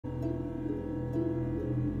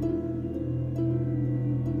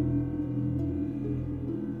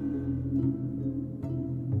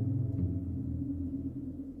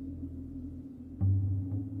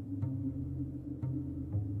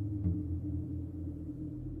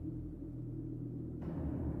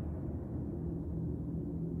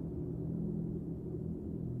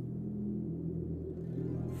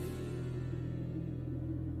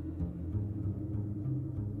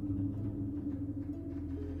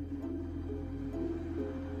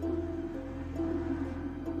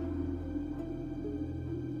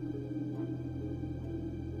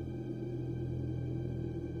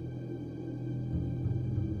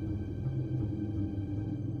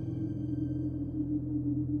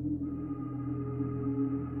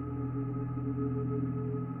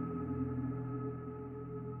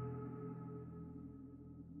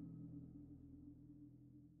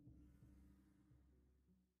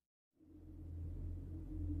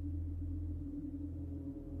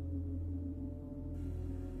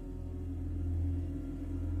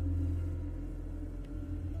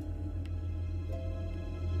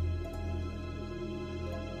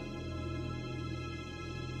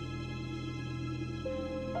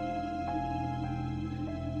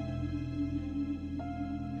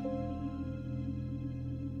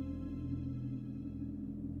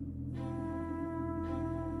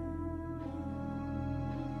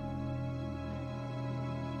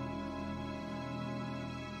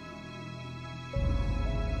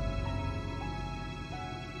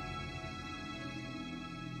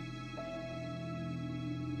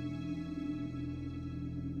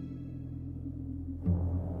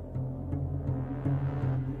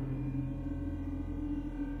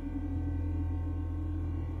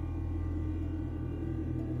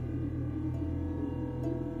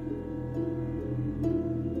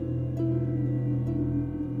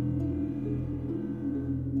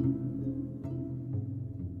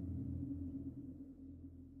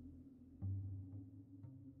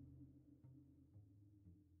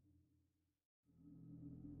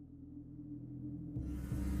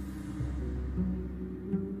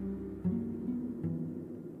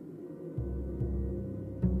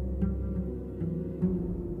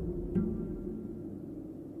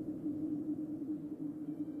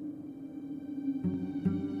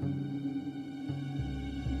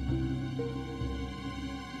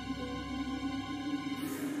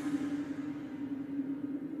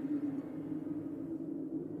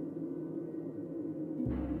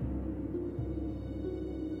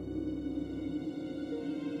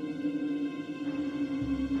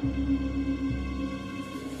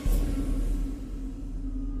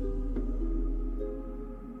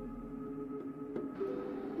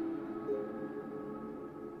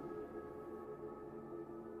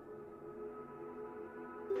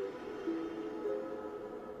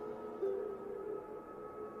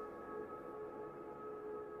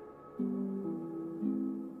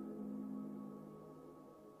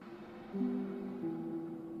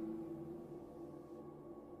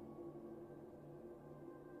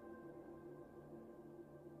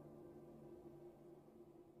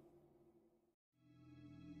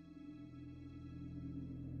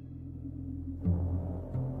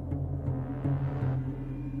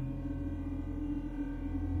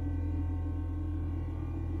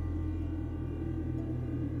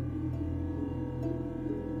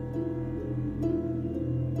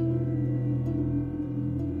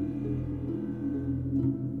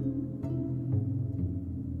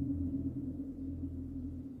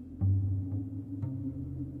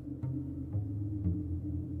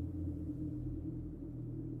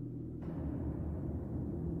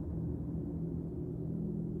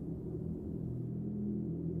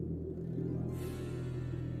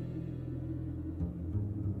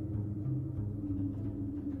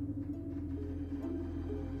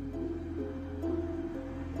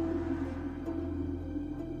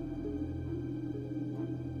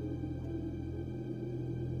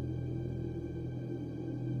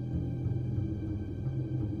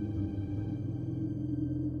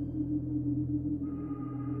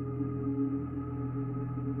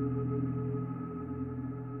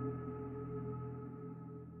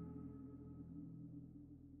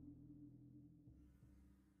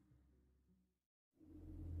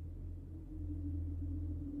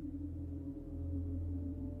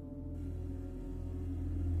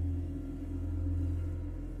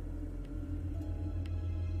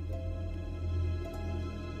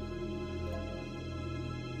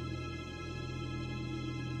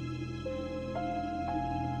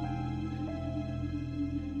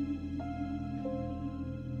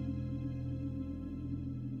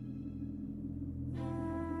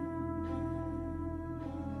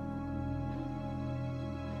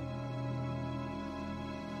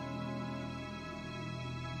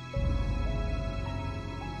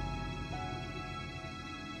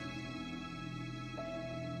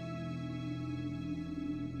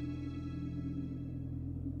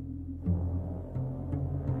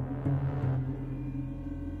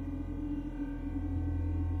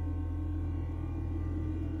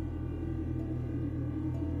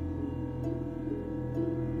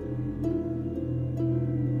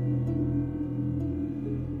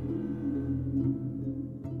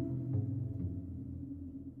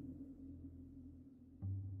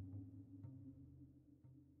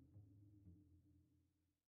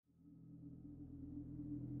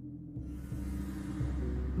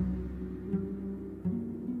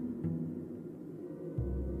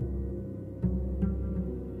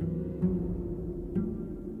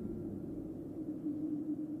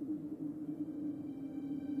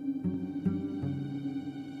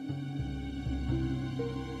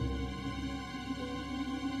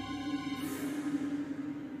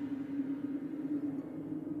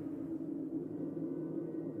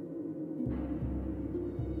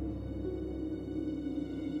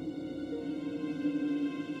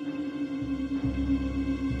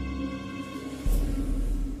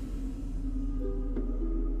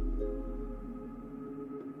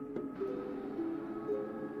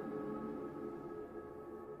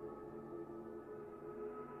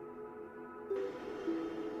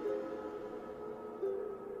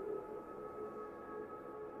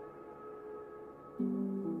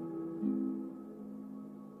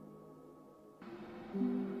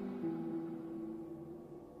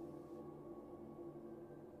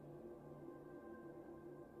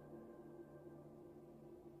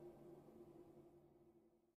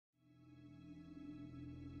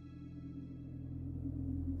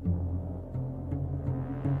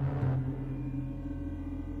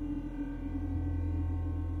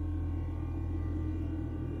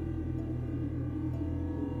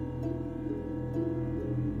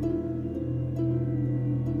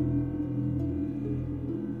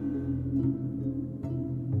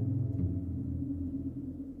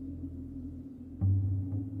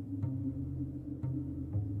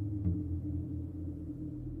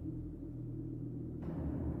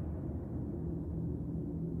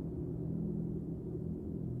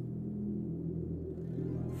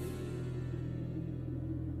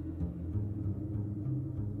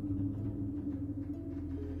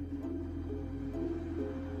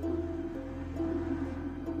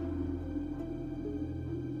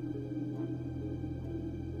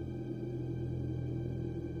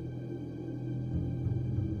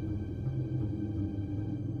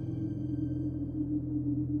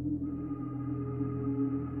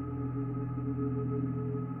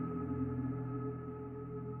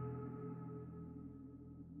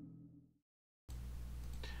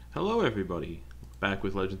Hello, everybody. Back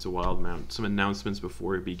with Legends of Wildemount. Some announcements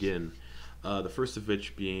before we begin. The first of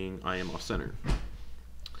which being I am off center.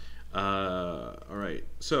 Alright,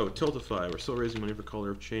 so Tiltify. We're still raising money for Color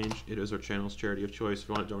of Change. It is our channel's charity of choice. If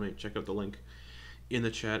you want to donate, check out the link in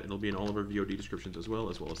the chat. It'll be in all of our VOD descriptions as well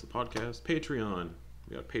as the podcast. Patreon.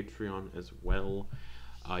 We got Patreon as well.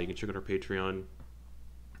 You can check out our Patreon.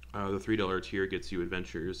 The $3 tier gets you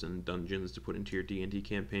adventures and dungeons to put into your D&D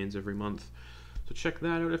campaigns every month. So check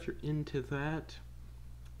that out if you're into that.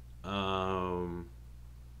 And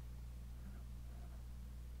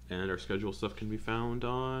our schedule stuff can be found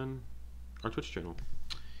on our Twitch channel.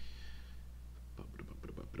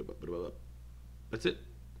 That's it.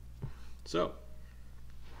 So,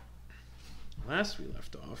 last we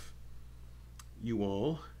left off, you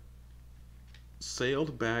all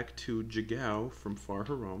sailed back to Jigow from Far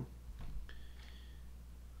Haram,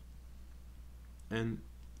 and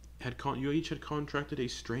you each had contracted a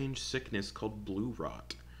strange sickness called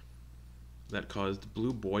bluerot that caused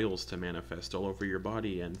blue boils to manifest all over your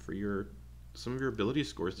body and for some of your ability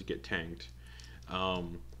scores to get tanked,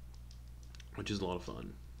 which is a lot of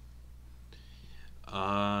fun.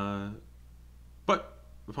 But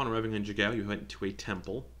upon arriving in Jigow, you went to a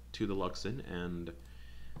temple to the Luxon and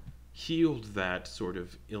healed that sort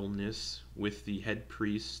of illness with the head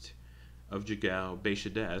priest of Jigow,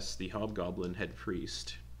 Beishades, the hobgoblin head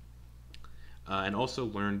priest. And also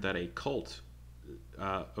learned that a cult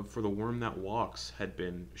for the worm that walks had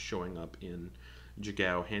been showing up in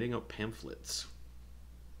Jigow, handing out pamphlets.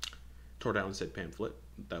 Tore down said pamphlet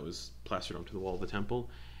that was plastered onto the wall of the temple,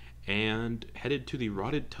 and headed to the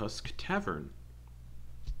Rotted Tusk Tavern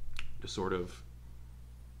to sort of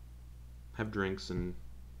have drinks and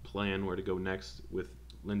plan where to go next, with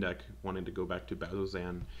Lindak wanting to go back to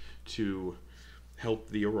Bazzoxan to help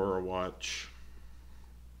the Aurora Watch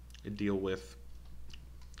deal with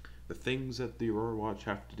the things that the Aurora Watch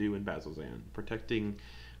have to do in Bazzoxan, protecting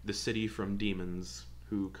the city from demons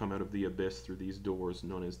who come out of the abyss through these doors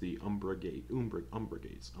known as the Umbra Gates.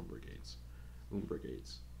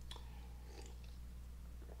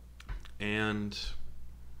 And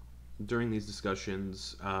during these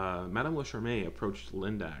discussions, Madame Le Charmé approached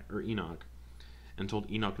Enak and told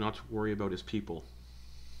Enak not to worry about his people,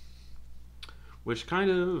 which kind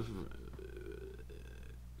of,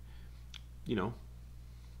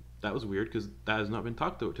 that was weird because that has not been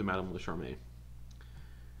talked to Madame Le Charmé.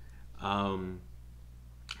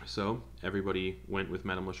 So everybody went with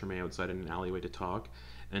Madame Le Charmé outside in an alleyway to talk,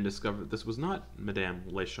 and discovered this was not Madame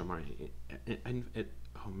Le Charmé.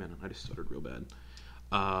 Oh man, I just stuttered real bad.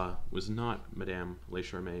 Was not Madame Le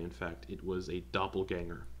Charmé. In fact, it was a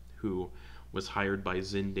doppelganger who was hired by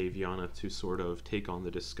Daev'yana to sort of take on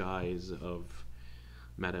the disguise of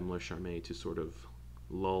Madame Le Charmé to sort of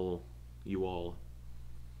lull you all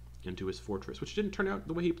into his fortress, which didn't turn out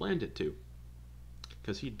the way he planned it to,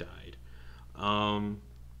 because he died. And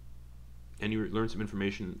you learn some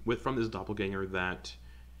information from this doppelganger that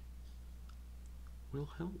will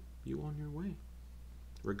help you on your way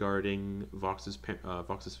regarding Vox's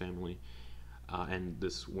family, and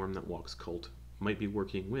this worm that walks cult might be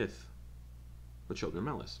working with the Children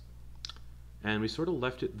of Malice. And we sort of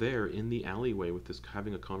left it there in the alleyway with this,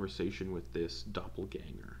 having a conversation with this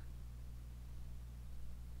doppelganger.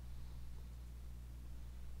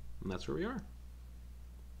 And that's where we are.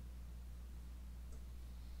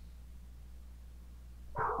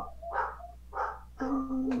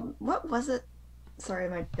 What was it? Sorry,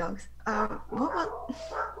 my dogs. What was...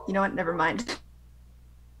 You know what? Never mind.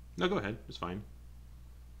 No, go ahead. It's fine.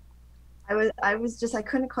 I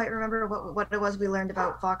couldn't quite remember what it was we learned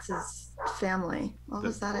about Fox's family. What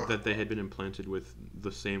was that? That they had been implanted with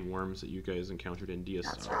the same worms that you guys encountered in Dia.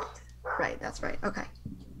 That's right. Right, that's right. Okay.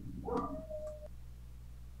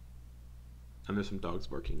 And there's some dogs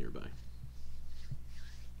barking nearby.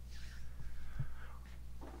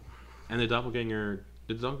 And the doppelganger,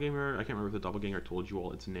 I can't remember if the doppelganger told you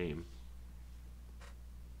all its name.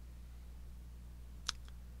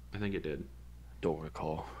 I think it did. Don't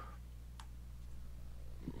recall.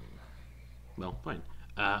 Well, fine.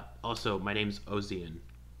 Also, my name's Ozian.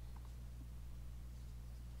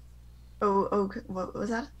 Oh, what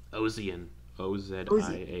was that? Ozian.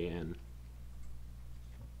 Ozian.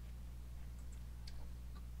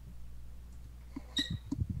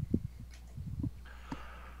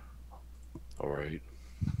 All right.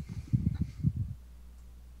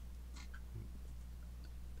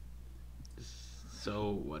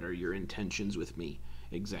 So, what are your intentions with me,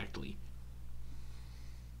 exactly?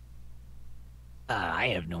 I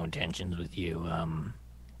have no intentions with you.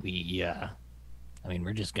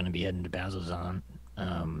 We're just gonna be heading to Bazzoxan.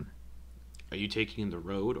 Are you taking the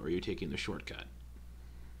road or are you taking the shortcut?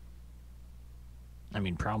 I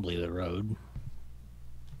mean, probably the road.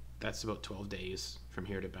 That's about 12 days from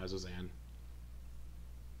here to Bazzoxan.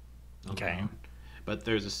 Okay. But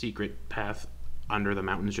there's a secret path under the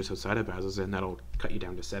mountains just outside of Bazzoxan that'll cut you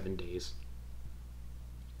down to 7 days.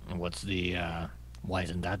 And what's the, why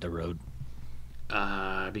isn't that the road?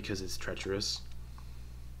 Because it's treacherous.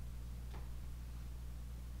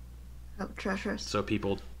 Oh, treacherous. So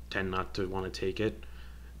people tend not to want to take it.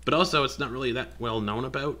 But also, it's not really that well known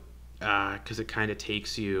about, because it kind of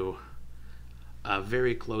takes you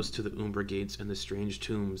very close to the Umbra Gates and the strange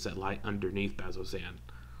tombs that lie underneath Bazzoxan.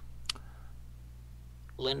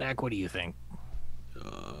 Enak, what do you think?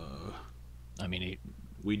 I mean,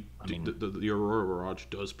 the Aurora Mirage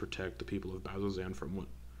does protect the people of Bazzoxan from what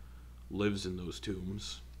lives in those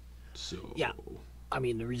tombs. So yeah, I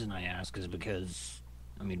mean, the reason I ask is because,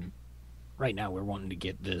 I mean, right now we're wanting to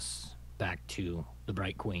get this back to the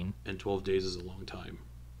Bright Queen, and 12 days is a long time.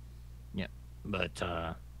 Yeah, but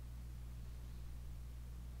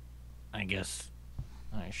I guess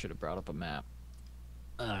I should have brought up a map.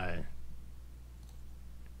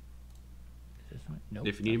 Nope,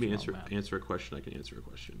 if you need me to answer a question, I can answer a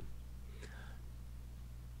question.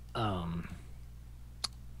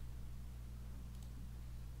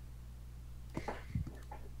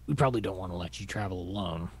 We probably don't want to let you travel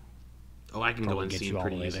alone. Oh, I can go unseen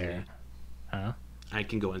pretty easily. There. Huh? I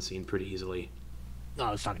can go unseen pretty easily. No,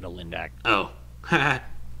 I was talking to Lindak. Oh. I'd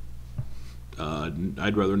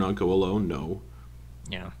rather not go alone, no.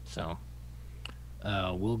 Yeah, so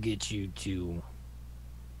we'll get you to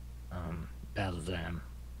Bazzoxan.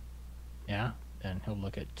 Yeah? And he'll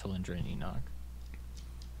look at Talindra and Enak.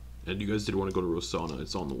 And you guys did want to go to Rosanna,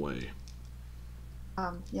 it's on the way.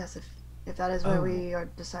 Yes, if that is where we are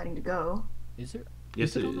deciding to go. Is there?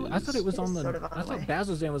 Yes, it is. I thought it was on the. Sort of on I the thought way.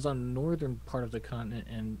 Bazzoxan was on the northern part of the continent,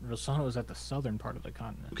 and Rosanna was at the southern part of the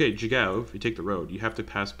continent. Okay, Jigow, if you take the road, you have to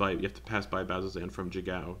pass by Bazzoxan from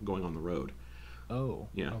Jigow going on the road. Oh.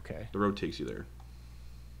 Yeah. Okay. The road takes you there.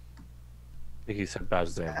 I think he said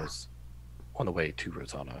Bazzoxan was on the way to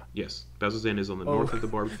Rosanna. Yes. Bazzoxan is on the north of the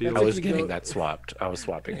Barbed Field. I was getting that swapped. I was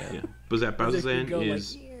swapping it. Yeah. But that Bazzoxan go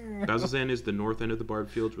is like, Bazzoxan is the north end of the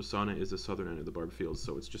Barbed Fields, Rosanna is the southern end of the Barbed Fields,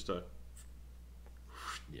 so it's just a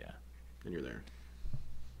Yeah. and you're there.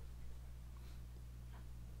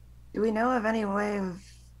 Do we know of any way of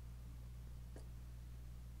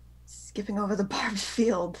skipping over the barbed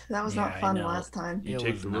field? That was Yeah, not I fun know. last time. You It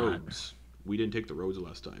take was the not. roads. We didn't take the roads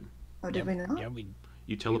last time. Oh, did we not? Yeah, we.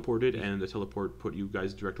 You teleported, and the teleport put you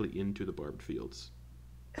guys directly into the Barbed Fields.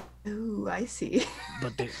 Ooh, I see.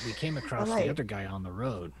 But we came across Alright. the other guy on the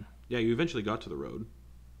road. Yeah, you eventually got to the road.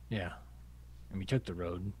 Yeah. And we took the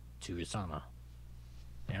road to Rosanna.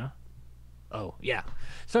 Yeah? Oh, yeah.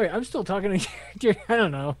 Sorry, I'm still talking to I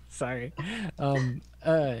don't know. Sorry. Yeah,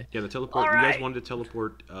 the teleport. All You guys right. wanted to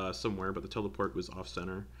teleport somewhere, but the teleport was off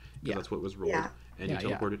center. Yeah. That's what was rolled. Yeah. And Yeah, you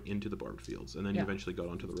yeah. teleported into the Barbed Fields, and then you Yeah. eventually got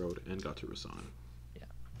onto the road and got to Rosanna.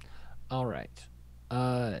 All right.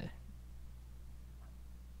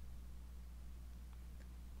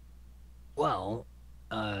 Well,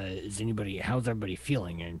 how's everybody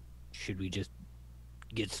feeling? And should we just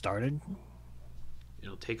get started?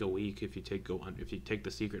 It'll take a week if you take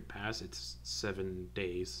the secret pass. It's 7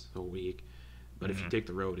 days, a week. But if you take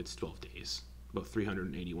the road, it's 12 days. About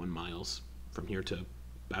 381 miles from here to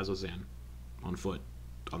Bazzoxan on foot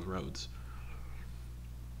on the roads.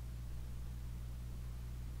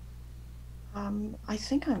 I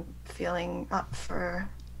think I'm feeling up for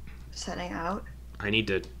setting out.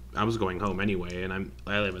 I was going home anyway, and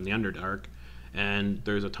I live in the Underdark, and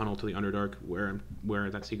there's a tunnel to the Underdark where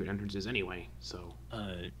that secret entrance is anyway. So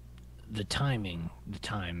The time,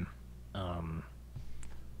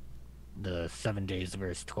 the 7 days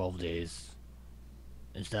versus 12 days,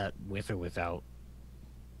 is that with or without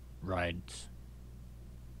rides,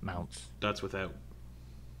 mounts? that's without.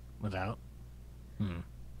 Without?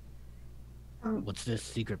 What's this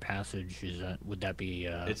secret passage? Would that be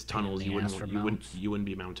It's pain in tunnels. the You ass for wouldn't mounts?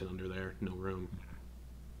 be mounted under there. No room.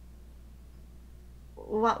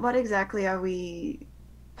 What exactly are we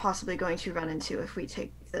possibly going to run into if we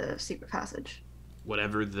take the secret passage?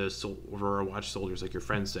 Whatever the Aurora Watch soldiers, like your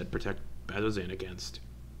friend said, protect Bazzoxan against.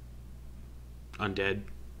 Undead,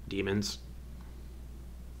 demons.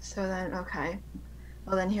 So then, okay.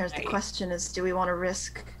 Well, then here's the question is, do we want to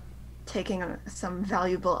risk taking some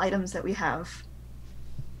valuable items that we have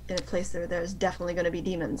in a place where there's definitely going to be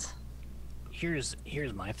demons? Here's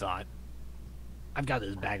my thought. I've got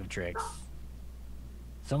this bag of tricks.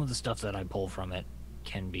 Some of the stuff that I pull from it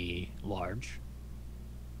can be large.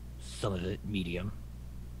 Some of it medium.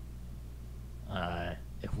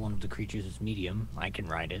 If one of the creatures is medium, I can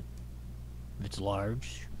ride it. If it's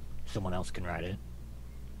large, someone else can ride it.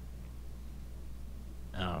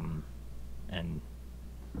 And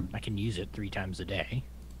I can use it 3 times a day,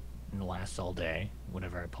 and it lasts all day,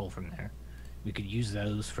 whatever I pull from there. We could use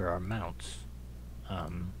those for our mounts,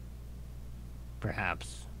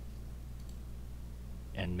 perhaps,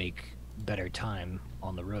 and make better time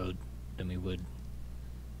on the road than we would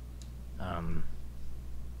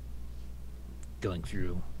going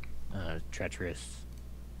through a treacherous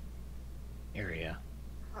area.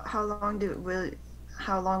 How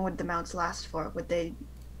long would the mounts last for? Would they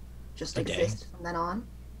just A exist day. from then on?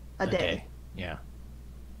 A A day. Yeah.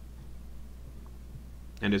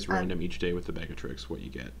 And it's random each day with the bag of tricks what you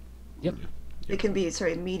get. Yep. Yeah. It can be,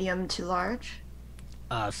 sorry, medium to large.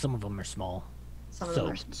 Some of them are small. Some of So-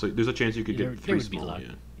 them are. So there's a chance you could There- get there 3 would be small. luck.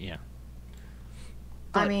 Yeah. Yeah.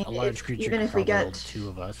 I But mean, a large if- creature even could if we probably hold get- 2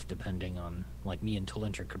 of us, depending on, like, me and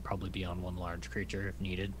Talindra could probably be on one large creature if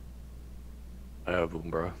needed. I have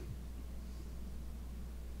Umbra.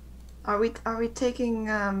 Are we taking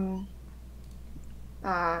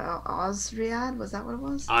Osriad? Was that what it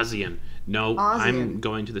was? Ozian. No, Ozian. I'm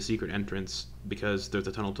going to the secret entrance because there's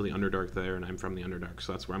a tunnel to the Underdark there, and I'm from the Underdark,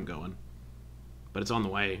 so that's where I'm going. But it's on the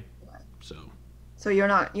way, so So you're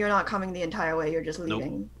not coming the entire way. You're just Nope.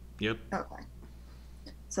 leaving. yep. Okay.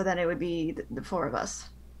 So then it would be the 4 of us.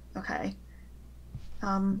 Okay.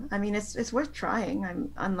 I mean, it's worth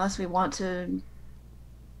trying. Unless we want to.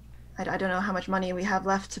 I don't know how much money we have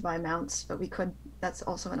left to buy mounts, but we could. That's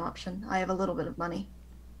also an option. I have a little bit of money.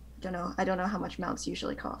 I don't know how much mounts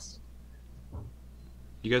usually cost.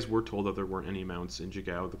 You guys were told that there weren't any mounts in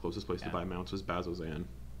Jigow. The closest place to Yeah. buy mounts was Bazozan.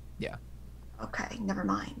 Yeah. Okay, never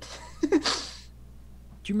mind. Do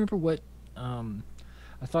you remember what,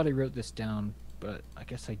 I thought I wrote this down, but I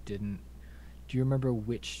guess I didn't. Do you remember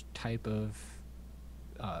which type of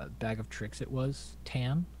bag of tricks it was?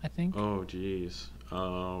 Tan, I think? Oh, jeez.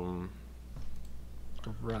 Or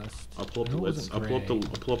rust. I'll pull up I the know it list. wasn't I'll gray.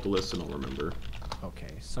 pull up the list and I'll remember.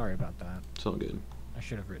 Okay, sorry about that. It's all good. I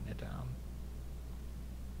should have written it down.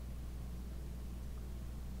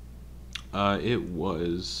 It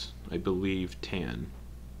was, I believe, tan.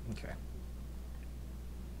 Okay.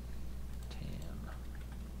 Tan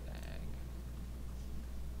bag.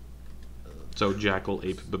 So jackal,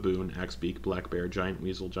 ape, baboon, axebeak, black bear, giant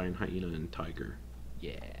weasel, giant hyena, and tiger.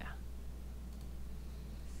 Yeah.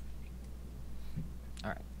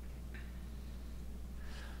 All right.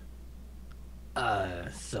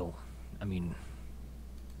 So, I mean,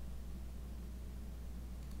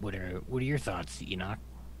 what are your thoughts, Enoch?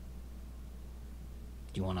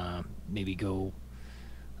 Do you want to maybe go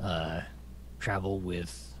travel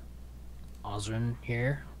with Osrin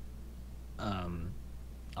here,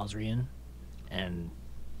 Osrian, and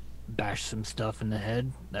bash some stuff in the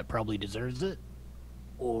head that probably deserves it?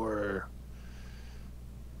 Or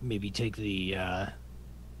maybe take the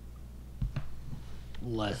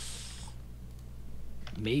less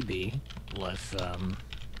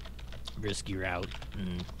risky route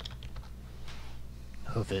and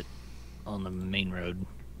hoof it on the main road?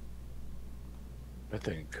 I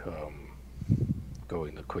think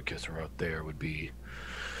going the quickest route there would be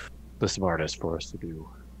the smartest for us to do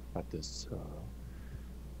at this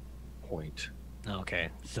point. Okay,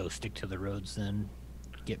 so stick to the roads then.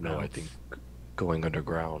 Get No, I mounts. think going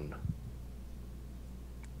underground.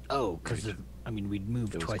 Oh, because we'd move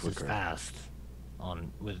It was twice as quicker. fast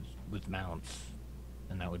on with mounts,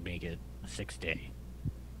 and that would make it a 6-day.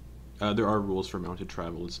 There are rules for mounted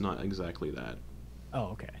travel. It's not exactly that. Oh,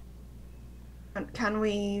 okay. Can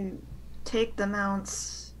we take the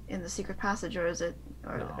mounts in the secret passage, or is it?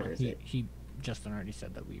 Or, No, or is he, it? he Justin already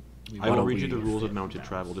said that we I will don't read you we the rules of fit mounted mounts.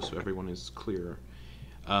 travel just so everyone is clear.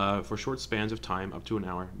 For short spans of time, up to an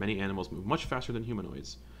hour, many animals move much faster than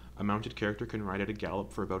humanoids. A mounted character can ride at a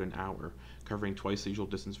gallop for about an hour, covering twice the usual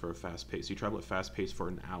distance for a fast pace. You travel at fast pace for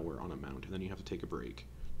an hour on a mount, and then you have to take a break.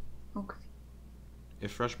 Okay.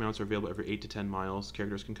 If fresh mounts are available every 8 to 10 miles,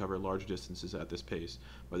 characters can cover large distances at this pace,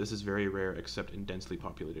 but this is very rare except in densely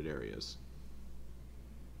populated areas.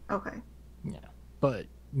 Okay. Yeah, but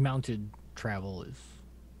mounted travel is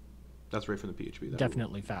That's right from the PHP. That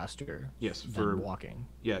definitely faster. Yes, than for- walking.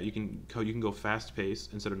 Yeah, you can go fast pace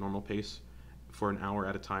instead of normal pace for an hour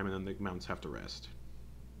at a time, and then the mounts have to rest.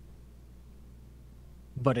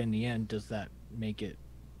 But in the end, does that make it?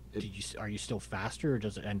 It- Are you still faster, or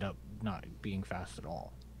does it end up not being fast at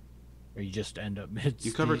all? Or you just end up? It's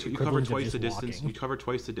You cover the you cover equivalent of twice just the distance. walking? You cover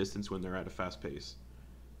twice the distance when they're at a fast pace.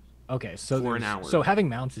 Okay, so for an there's- hour. So having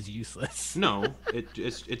mounts is useless. No,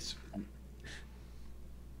 it's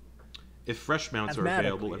If fresh mounts are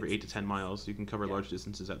Mathematically, available every 8 to it's 10 miles, you can cover large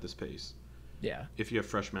distances at this pace. Yeah. If you have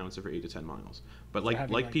fresh mounts every 8 to 10 miles. But So like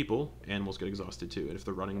having, like like- people, animals get exhausted too. And if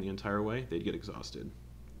they're running the entire way, they'd get exhausted.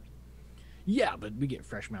 Yeah, but we get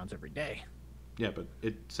fresh mounts every day. Yeah, but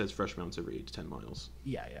it says fresh mounts every 8 to 10 miles.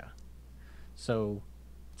 Yeah, yeah. So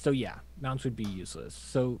yeah, mounts would be useless.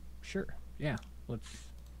 So sure, yeah,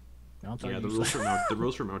 mounts are Yeah, useless. the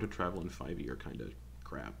rules for mounted travel in 5e are kind of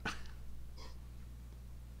crap.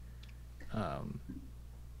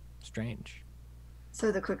 Strange.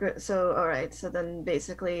 So the quick, so all right, so then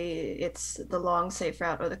basically it's the long safe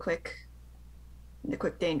route or the quick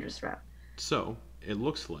dangerous route. So it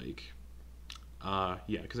looks like,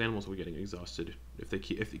 yeah, because animals will be getting exhausted if they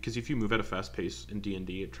keep, because if you move at a fast pace in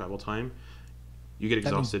D&D at travel time, you get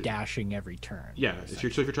That means exhausted. dashing every turn. Yeah, if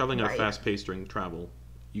you're traveling at a Right. fast pace during travel,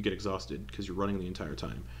 you get exhausted because you're running the entire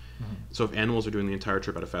time. Mm-hmm. So if animals are doing the entire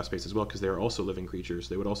trip at a fast pace as well, because they are also living creatures,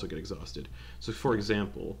 they would also get exhausted. So for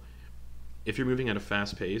example, if you're moving at a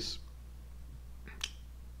fast pace,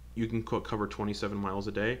 you can cover 27 miles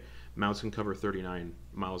a day. Mounts can cover 39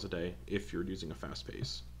 miles a day if you're using a fast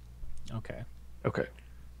pace. Okay. Okay.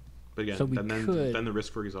 But again, So we then could- the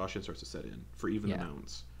risk for exhaustion starts to set in for even Yeah. the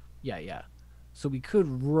mounts. Yeah, yeah. So we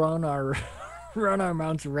could run our run our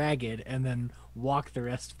mounts ragged and then walk the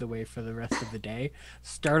rest of the way for the rest of the day.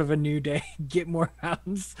 Start of a new day, get more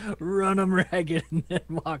mounts, run them ragged, and then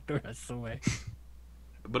walk the rest of the way.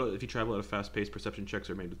 But if you travel at a fast pace, perception checks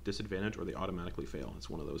are made with disadvantage or they automatically fail. It's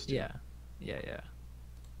one of those two. Yeah, yeah, yeah.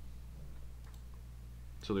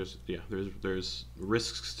 So there's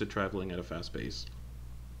risks to traveling at a fast pace.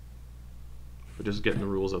 But just getting the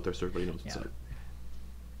rules out there so everybody knows what's Yeah. up.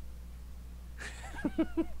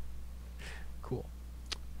 Cool.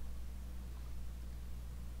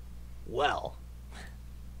 Well,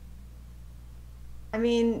 I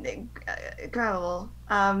mean, gravel.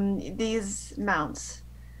 These mounts.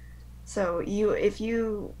 So if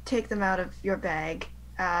you take them out of your bag,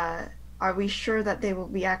 are we sure that they will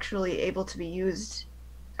be actually able to be used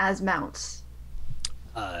as mounts?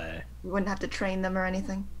 We wouldn't have to train them or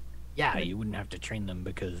anything. yeah, you wouldn't have to train them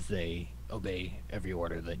because they obey every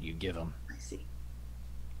order that you give them. I see.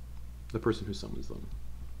 The person who summons them.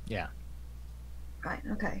 Yeah. Right.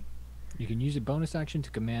 Okay. You can use a bonus action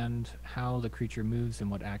to command how the creature moves and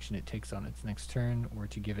what action it takes on its next turn, or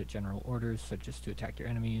to give it general orders, such as to attack your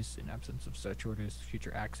enemies. In absence of such orders,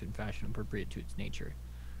 future acts in fashion appropriate to its nature.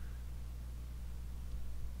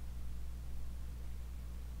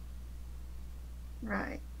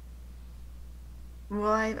 Right.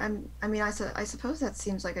 Well, I suppose that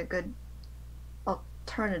seems like a good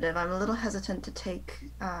alternative. I'm a little hesitant to take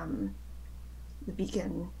the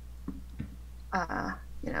beacon.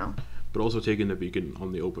 But also taking the beacon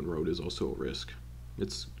on the open road is also a risk.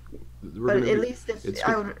 But at least if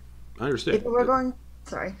I would, I understand. if we're going,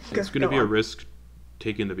 sorry, It's going to be a risk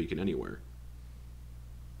taking the beacon anywhere.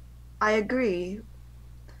 I agree,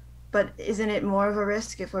 but isn't it more of a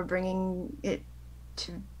risk if we're bringing it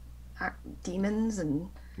to demons and?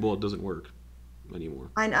 Well, it doesn't work anymore.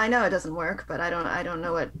 I know it doesn't work, but I don't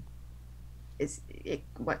know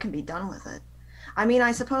what can be done with it. I mean,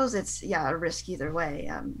 I suppose it's a risk either way.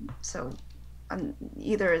 So,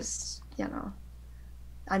 either is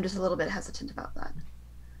I'm just a little bit hesitant about that.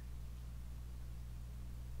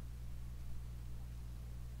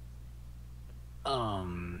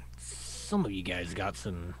 Some of you guys got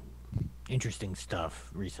some interesting stuff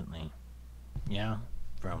recently. Yeah?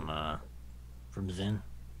 From Zen?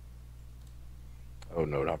 Oh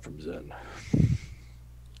no, not from Zen.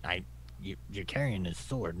 You're carrying his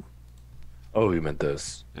sword. Oh, you meant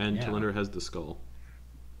this. And Yeah. Talindra has the skull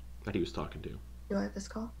that he was talking to. Do I have a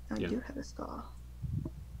skull? I Yeah. do have a skull.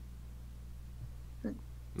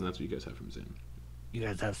 And that's what you guys have from Zen. You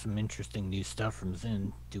guys have some interesting new stuff from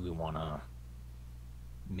Zen. Do we want to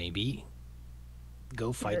maybe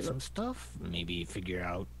go fight some stuff? Maybe figure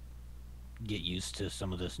out, get used to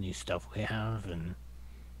some of this new stuff we have and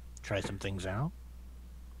try some things out?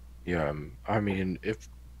 Yeah, I mean, if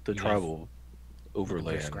the You guys travel Looking for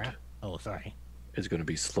overland scrap? Oh, sorry. is going to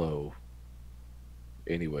be slow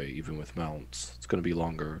anyway, even with mounts, it's going to be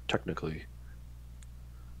longer technically.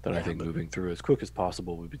 Then I Yeah, think but- moving through as quick as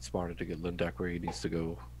possible would be smarter to get Lindak where he needs to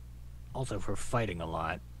go. Also, if we're fighting a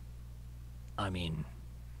lot, I mean,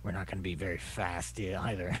 we're not going to be very fast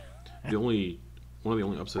either. One of the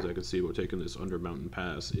only upsides I could see about taking this under mountain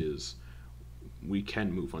pass is we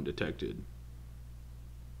can move undetected,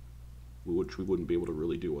 which we wouldn't be able to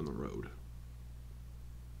really do on the road.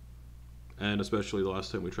 And especially the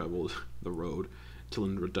last time we traveled the road,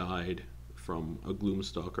 Talindra died from a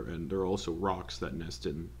gloomstalker, and there are also rocks that nest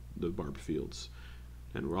in the barbed fields.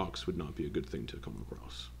 And rocks would not be a good thing to come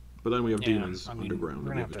across. But then we have demons underground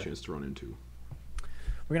that we have a chance to run into.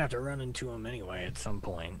 We're gonna have to run into them anyway at some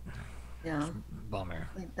point. Yeah. Bummer.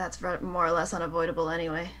 Like, that's more or less unavoidable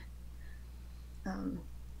anyway.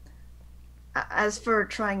 As for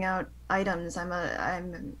trying out items,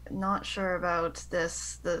 I'm not sure about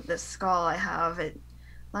this skull I have.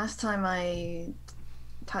 Last time I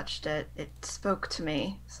touched it, it spoke to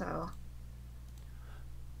me. So.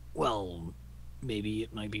 Well, maybe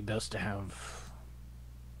it might be best to have,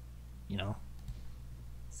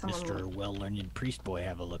 Mr. Well-learned Priest Boy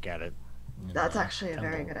have a look at it. That's actually a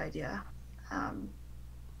very good idea.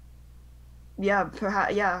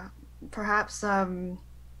 Perhaps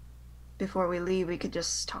before we leave, we could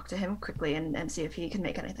just talk to him quickly and see if he can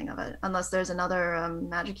make anything of it. Unless there's another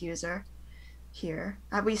magic user here.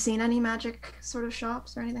 Have we seen any magic sort of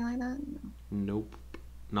shops or anything like that? No. Nope.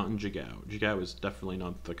 Not in Jigow. Jigow is definitely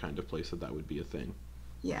not the kind of place that would be a thing.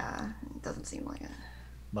 Yeah, it doesn't seem like it.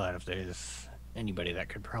 But if there's anybody that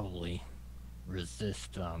could probably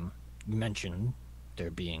resist, you mentioned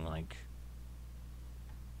there being like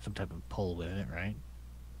some type of pull with it, right?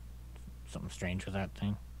 Something strange with that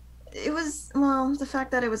thing? It was, well, the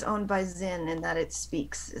fact that it was owned by Zin and that it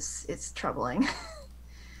speaks is troubling.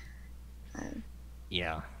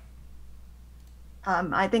 Yeah.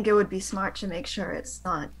 I think it would be smart to make sure it's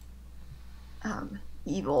not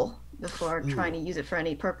evil before trying to use it for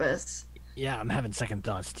any purpose. Yeah, I'm having second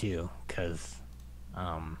thoughts too, because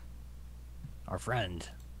our friend,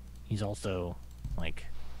 he's also like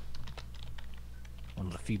one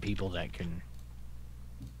of the few people that can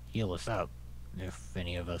heal us up if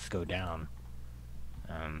any of us go down.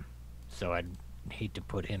 So I'd hate to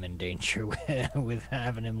put him in danger with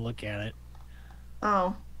having him look at it.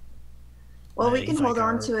 Oh. Well, we can hold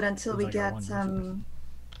on to it until we get, aren't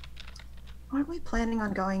we planning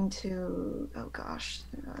on going to, oh gosh.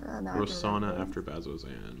 Rosanna after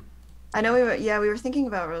Bazozan. I know we were thinking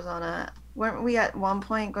about Rosanna. Weren't we at one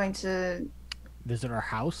point going to visit our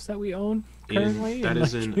house that we own currently? That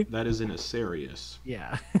is in Asarius.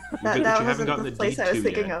 Yeah. that wasn't the place I was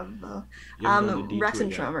thinking of, though.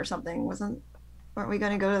 Rexentrum or something, weren't we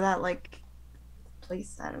going to go to that, like,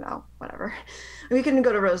 place? I don't know, whatever. We can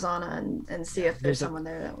go to Rosanna and see if there's someone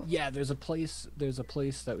there. There's a place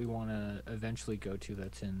that we want to eventually go to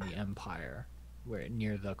that's in the Empire,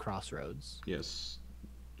 near the crossroads. Yes.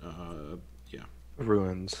 Yeah.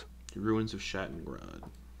 Ruins of Shattengrad.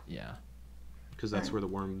 Yeah. Because that's where that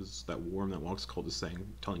worm that walks cult is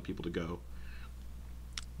telling people to go.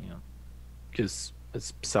 Yeah. Because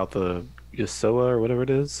it's south of Yosoa or whatever it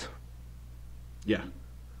is. Yeah.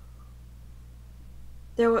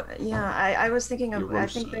 I was thinking of, I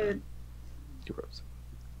think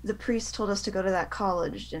the priest told us to go to that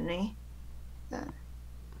college, didn't he? That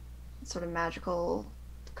sort of magical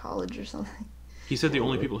college or something. He said the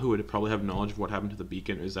only people who would probably have knowledge of what happened to the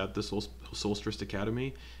beacon is at the Solstice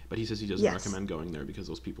Academy, but he says he doesn't recommend going there because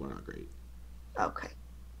those people are not great. Okay.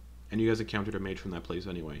 And you guys encountered a mage from that place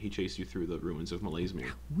anyway. He chased you through the ruins of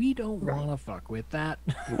Malaismere. We don't want to fuck with that.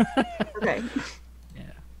 Okay.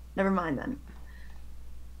 Yeah. Never mind then.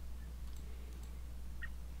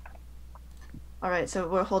 All right, so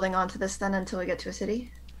we're holding on to this then until we get to a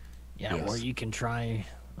city? Yeah, yes. Or you can try...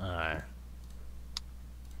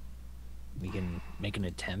 we can make an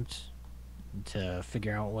attempt to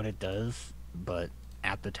figure out what it does, but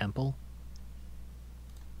at the temple.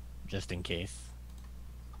 Just in case.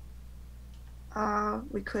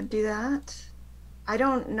 We could do that. I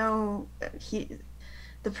don't know...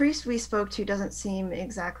 The priest we spoke to doesn't seem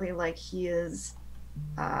exactly like he is...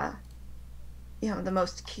 the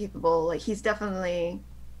most capable. Like, he's definitely,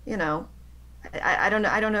 I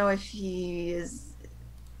don't know if he is.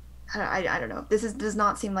 I don't know. Does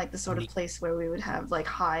not seem like the sort of place where we would have like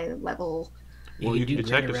high level. Well, you can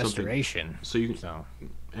detect if restoration. So you can,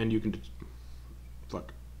 and you can.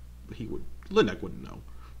 Fuck, Enak wouldn't know.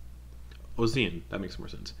 Ozian, that makes more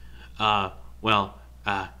sense. I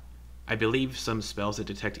believe some spells that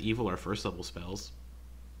detect evil are first level spells.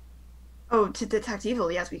 Oh, to detect evil,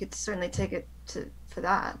 yes, we could certainly take it for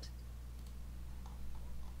that.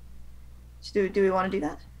 Do we want to do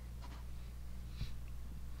that?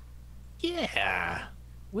 Yeah.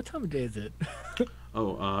 What time of day is it?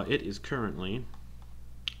 It is currently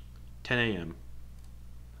 10 a.m.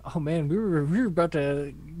 Oh man, we were about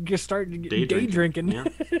to start day drinking. Yeah.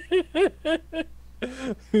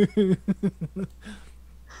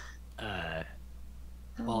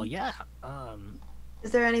 Well, yeah.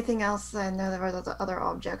 Is there anything else? I know there are other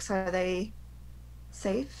objects. Are they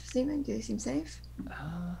safe? Do they seem safe?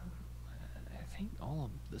 I think all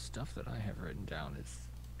of the stuff that I have written down is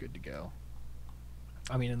good to go.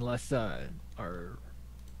 I mean, unless our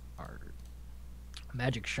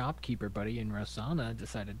magic shopkeeper buddy in Rosanna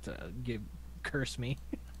decided to curse me.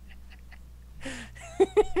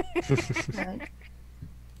 Right.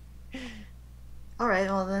 All right.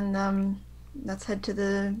 Well then, let's head to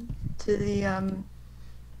the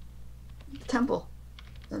temple.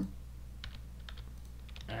 Then.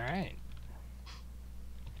 All right.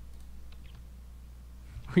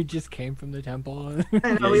 We just came from the temple.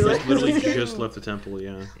 I know, Yeah, we you guys literally literally just left the temple,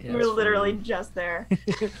 yeah. Yeah, we were it's literally fine. just there.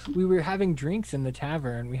 We were having drinks in the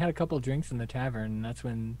tavern. We had a couple drinks in the tavern, and that's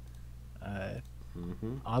when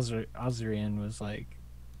Mm-hmm. Ozrian was like,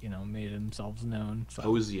 made themselves known. So.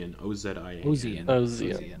 Ozian, O-Z-I-A-N. Ozian.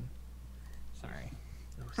 Ozian. Sorry.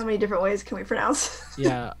 How many different ways can we pronounce?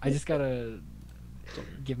 Yeah, I just gotta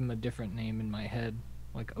give him a different name in my head,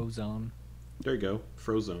 like Ozone. There you go,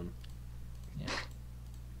 Frozone. Yeah.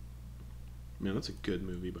 Man, that's a good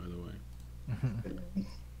movie, by the way.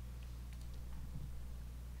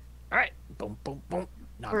 All right. Boom, boom, boom.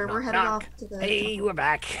 Knock, We're knock, headed knock. off to the Hey, temple. we're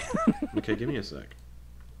back. Okay, give me a sec.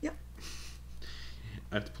 Yep.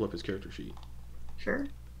 I have to pull up his character sheet. Sure.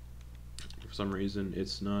 For some reason,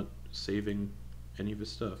 it's not saving any of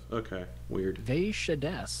his stuff. Okay, weird.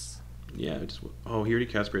 Veshades. Yeah, oh, he already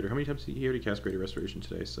cast Greater. How many times did he already cast Greater Restoration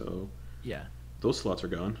today? So Yeah. those slots are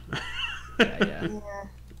gone. Yeah, yeah. Yeah.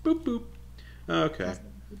 Boop boop. Okay, That's a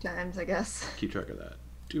few times, I guess. keep track of that.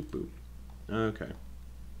 Doop boop. Okay.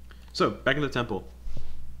 So back in the temple.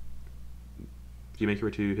 Do you make your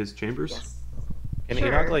way to his chambers? Yes. Can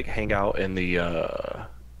Sure. Enak like hang out in the I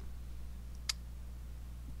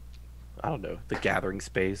don't know, the gathering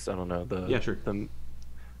space? I don't know, the Yeah, sure.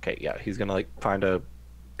 Okay, yeah, he's gonna like find a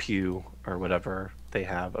pew or whatever they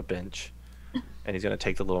have, a bench, and he's gonna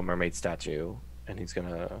take the Little Mermaid statue and he's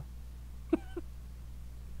gonna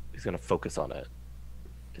focus on it.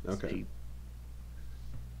 Okay.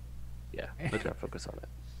 He's gonna focus on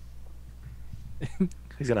it.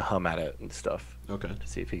 He's gonna hum at it and stuff Okay, to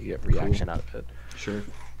see if he can get reaction out of it. sure.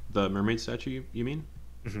 The mermaid statue, you mean?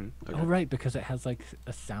 Hmm. Okay. Oh, right, because it has like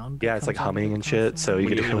a sound. that Yeah, it's like comes out of humming it and shit. So constantly. you When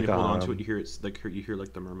could you, do when like you hold on to a it, you hear you hear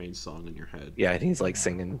like the mermaid song in your head. yeah. I think he's like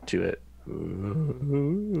singing to it.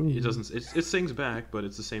 It doesn't. It sings back, but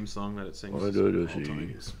it's the same song that it sings all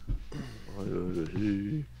times.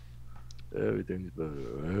 Everything's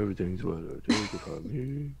better. Everything's better. Take it from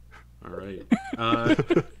me. All right.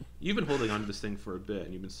 You've been holding on to this thing for a bit,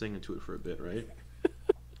 and you've been singing to it for a bit, right?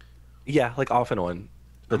 Yeah, like off and on.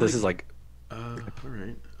 But this is like All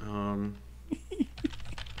right. I'm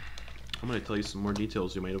gonna tell you some more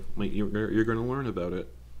details. You're gonna learn about it.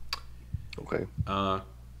 okay.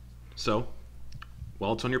 So,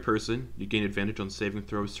 while it's on your person, you gain advantage on saving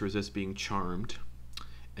throws to resist being charmed,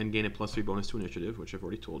 and gain a +3 bonus to initiative, which I've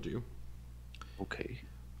already told you. Okay.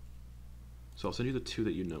 So I'll send you the two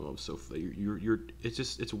that you know of. So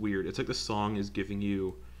it's weird. It's like the song is giving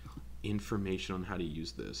you information on how to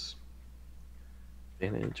use this.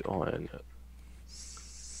 Advantage on. I'm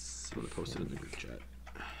gonna post it in the group chat.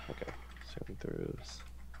 Okay. Saving throws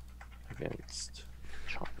against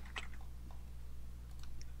charmed.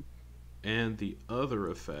 And the other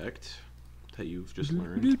effect that you've just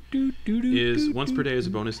learned is once per day as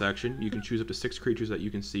a bonus action, you can choose up to 6 creatures that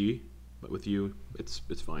you can see, but with you, it's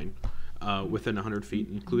fine. Within 100 feet,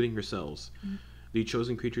 including yourselves. The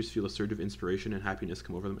chosen creatures feel a surge of inspiration and happiness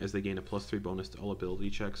come over them as they gain a +3 bonus to all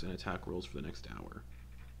ability checks and attack rolls for the next hour.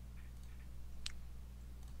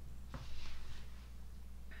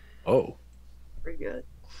 Oh. Pretty good.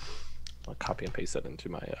 I'll copy and paste that into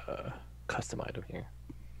my custom item here.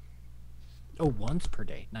 Oh, once per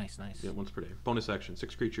day. Nice, nice. Yeah, once per day. Bonus action,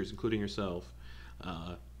 6 creatures, including yourself,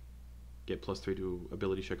 get +3 to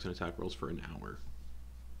ability checks and attack rolls for an hour,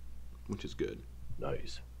 which is good.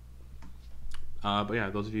 Nice. But yeah,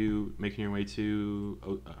 those of you making your way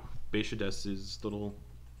to Veshades' little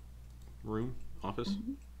room, office.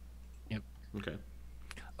 Mhm. Yep. Okay.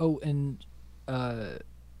 Oh, and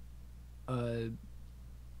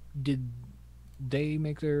did they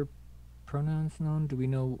make their pronouns known? Do we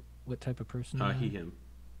know what type of person they He, are? him.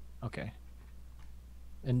 Okay.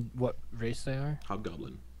 And what race they are?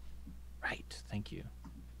 Hobgoblin. Right, thank you.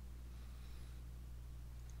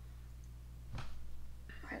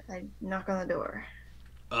 Alright, I knock on the door.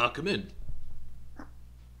 Come in.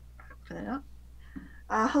 Open it up.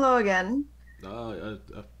 Hello again.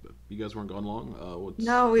 You guys weren't gone long.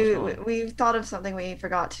 No, what's we wrong? we thought of something we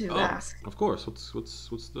forgot to Oh, ask. of course.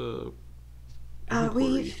 What's the We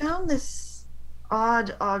inquiry? found this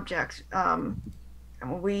odd object. And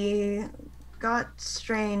we got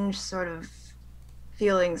strange sort of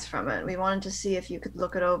feelings from it. We wanted to see if you could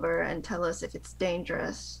look it over and tell us if it's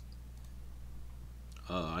dangerous.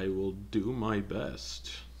 I will do my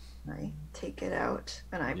best. I take it out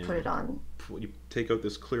and I Yeah. put it on. You take out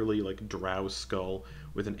this clearly like drow skull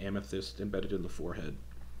with an amethyst embedded in the forehead.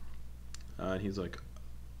 And he's like,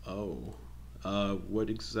 "Oh, what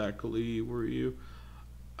exactly were you?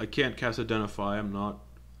 I can't cast Identify. I'm not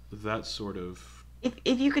that sort of."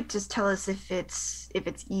 If you could just tell us if it's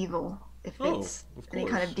evil, if it's Of any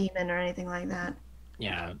kind course. of demon or anything like that.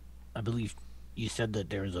 Yeah, I believe you said that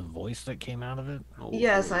there was a voice that came out of it. Oh,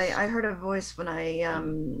 Yes, voice. I heard a voice when I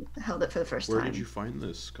held it for the first Where time. did you find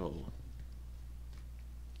this skull?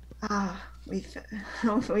 We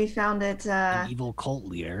found it. An evil cult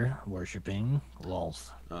leader worshipping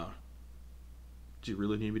wolves. Do you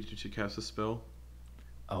really need me to cast a spell?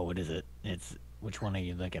 Oh, what is it? It's which one are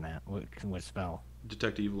you looking at? What spell?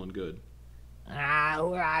 Detect evil and good.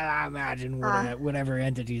 I imagine whatever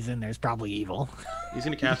entity's in there is probably evil. He's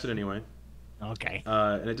gonna cast it anyway. Okay.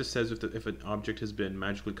 And it just says if an object has been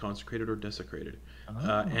magically consecrated or desecrated,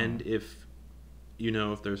 and if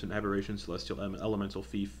if there's an aberration, celestial, elemental,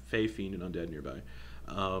 fey, fiend, and undead nearby,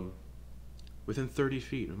 within 30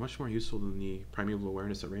 feet, and much more useful than the primeval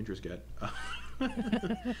awareness that rangers get.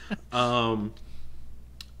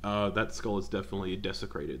 That skull is definitely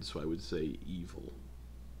desecrated, so I would say evil.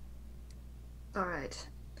 All right.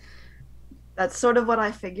 That's sort of what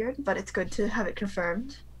I figured, but it's good to have it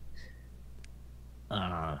confirmed.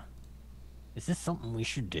 Is this something we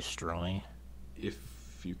should destroy? If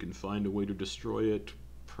you can find a way to destroy it,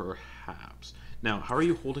 perhaps. Now, how are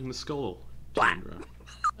you holding the skull, Talindra?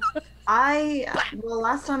 Well,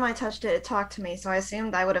 last time I touched it, it talked to me, so I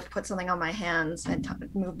assumed I would have put something on my hands and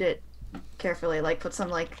moved it carefully, like put some,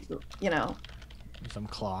 Some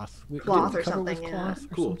cloth. Cloth Did we or cover it with something, yeah. Cloth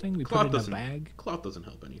or Cool. something? We Cloth put it in a doesn't- bag. Cloth doesn't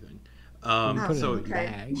help anything. Put it So in a okay.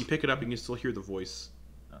 bag. you pick it up and you still hear the voice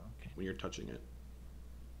Oh, okay. when you're touching it.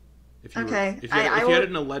 If you Okay, if you had it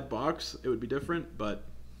in a lead box, it would be different. But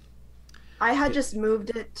I had just moved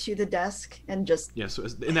it to the desk and just. yeah, so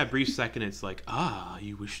in that brief second, it's like,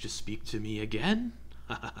 you wish to speak to me again?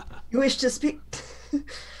 You wish to speak? And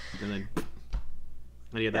then,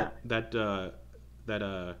 and yeah,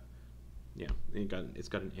 it's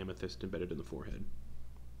got an amethyst embedded in the forehead.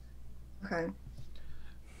 Okay.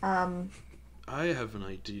 I have an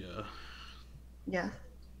idea. Yeah.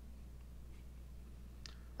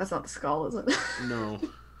 That's not the skull, is it? No.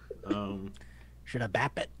 Should I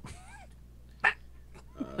bap it?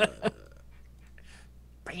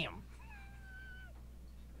 Bam.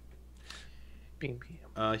 Bing,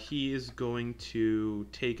 bing. He is going to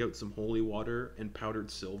take out some holy water and powdered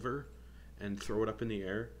silver and throw it up in the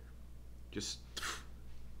air. Just.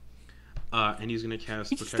 And he's going to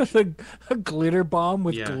cast Just protection. a glitter bomb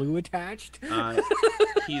with Yeah. glue attached.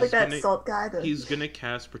 He's Like that gonna, salt guy. He's going to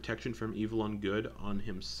cast protection from evil and good on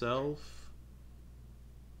himself.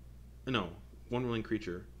 No, one willing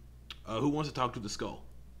creature. Who wants to talk to the skull?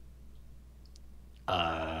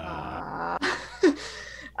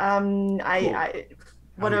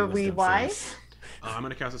 What are we? Why? I'm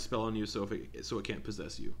going to cast a spell on you so it can't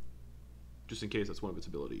possess you. Just in case that's one of its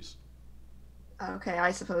abilities. Okay,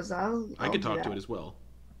 I suppose I'll I can do talk to that. it as well,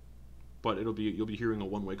 but you'll be hearing a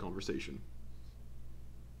one-way conversation.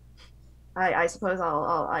 I suppose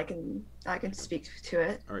I can speak to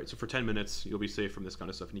it. All right, so for 10 minutes you'll be safe from this kind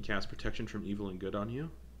of stuff, and he casts protection from evil and good on you.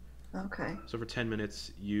 Okay. So for 10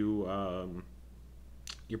 minutes you're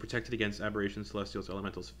protected against aberrations, celestials,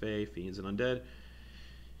 elementals, fae, fiends, and undead.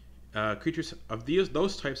 Creatures of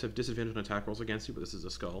those types have disadvantage on attack rolls against you, but this is a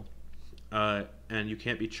skull. And you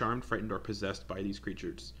can't be charmed, frightened, or possessed by these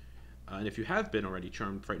creatures. And if you have been already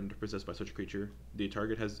charmed, frightened, or possessed by such a creature, the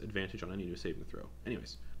target has advantage on any new saving throw.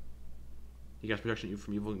 Anyways, he casts protection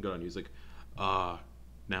from evil and good on you. He's like, now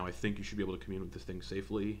I think you should be able to commune with this thing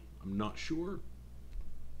safely. I'm not sure.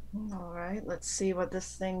 All right. Let's see what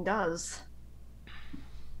this thing does.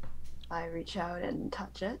 I reach out and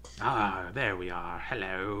touch it. There we are.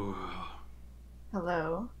 Hello.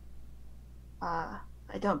 Hello.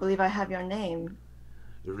 I don't believe I have your name.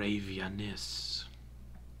 Ravianis.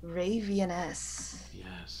 Ravianess.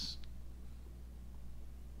 Yes.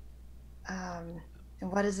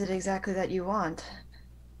 And what is it exactly that you want?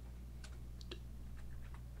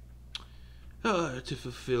 To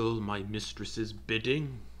fulfill my mistress's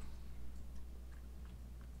bidding.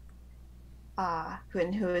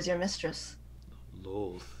 Who is your mistress?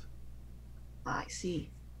 Loth. I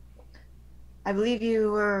see. I believe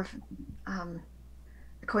you were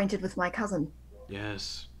acquainted with my cousin.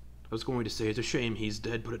 Yes. I was going to say it's a shame he's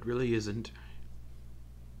dead, but it really isn't.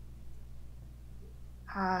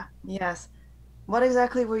 Yes. What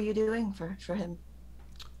exactly were you doing for him?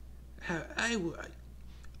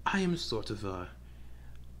 I am sort of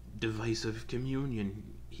device of communion.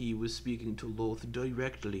 He was speaking to Loth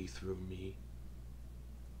directly through me.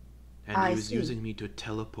 And he was using me to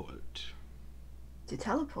teleport. To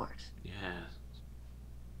teleport? Yes.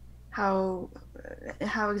 How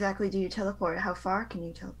exactly do you teleport? How far can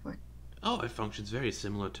you teleport? Oh, it functions very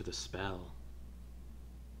similar to the spell.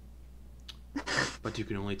 But you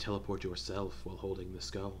can only teleport yourself while holding the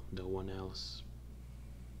skull, no one else.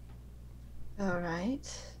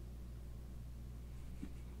 Alright.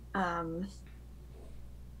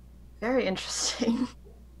 Very interesting.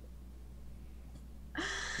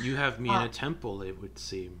 You have me in a temple, it would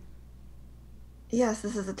seem. Yes,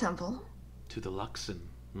 this is a temple. To the Luxon.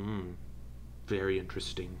 Very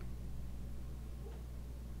interesting.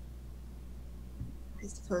 I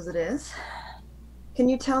suppose it is. Can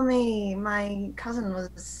you tell me, my cousin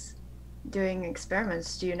was doing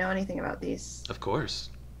experiments. Do you know anything about these? Of course.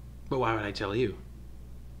 But why would I tell you?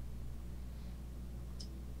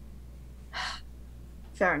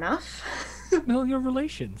 Fair enough. Familiar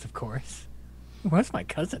relations, of course. What's my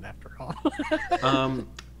cousin, after all?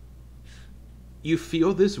 You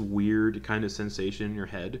feel this weird kind of sensation in your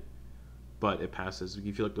head, but it passes.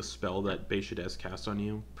 You feel like the spell that Beishides cast on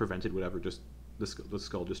you prevented whatever just the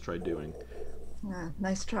skull just tried doing.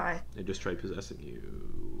 Nice try. It just tried possessing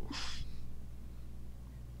you.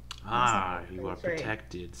 You are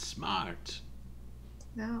protected. Smart.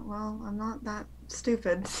 Yeah, well, I'm not that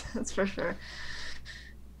stupid, that's for sure.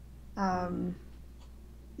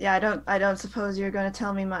 Yeah, I don't suppose you're going to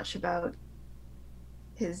tell me much about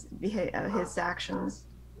his his actions.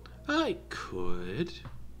 I could.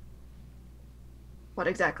 What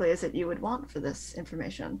exactly is it you would want for this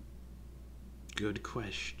information? Good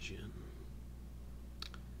question.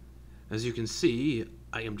 As you can see,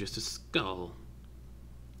 I am just a skull.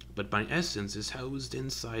 But my essence is housed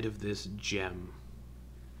inside of this gem.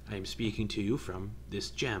 I am speaking to you from this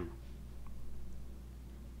gem.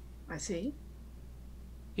 I see.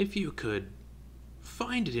 If you could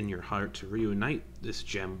find it in your heart to reunite this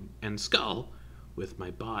gem and skull with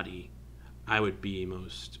my body, I would be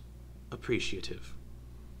most appreciative.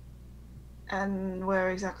 And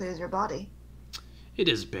where exactly is your body? It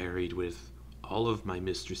is buried with all of my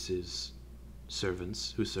mistress's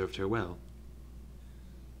servants who served her well.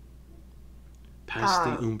 Past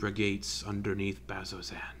the Umbra gates underneath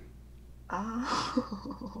Bazozan.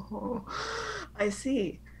 Oh, I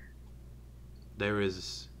see. There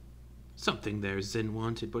is something there Zin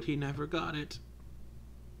wanted, but he never got it.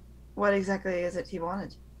 What exactly is it he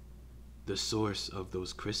wanted? The source of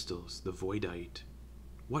those crystals, the Voidite.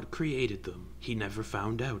 What created them, he never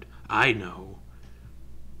found out. I know.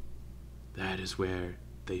 That is where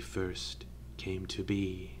they first came to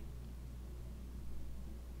be.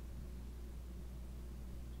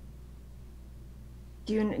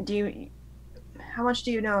 How much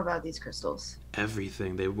do you know about these crystals?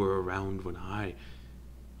 Everything. They were around when I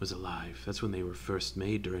was alive. That's when they were first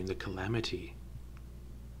made during the Calamity.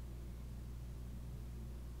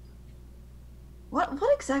 What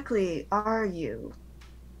exactly are you?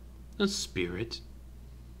 A spirit.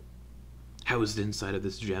 Housed inside of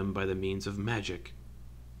this gem by the means of magic.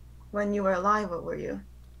 When you were alive, what were you?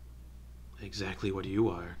 Exactly what you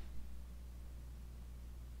are.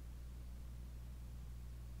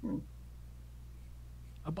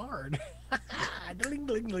 A bard. Ding,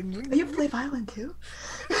 ding, ding, ding. Oh, you play violin too?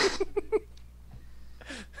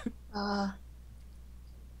 I'm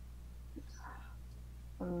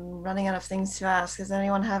running out of things to ask. Does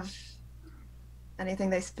anyone have anything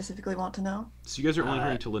they specifically want to know? So you guys are only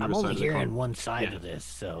hearing Talindra's I'm side only of the hearing one side Yeah. of this,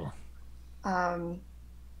 so I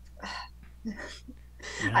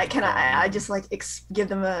just like give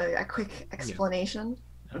them a quick explanation.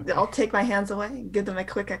 Okay. I'll take my hands away, give them a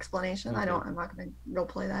quick explanation. Okay. I'm not gonna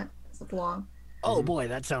roleplay that. It's long. oh boy,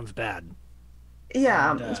 that sounds bad.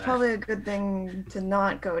 Yeah, And, it's probably a good thing to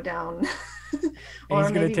not go down. Or he's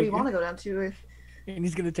gonna maybe we take- want to go down too. If And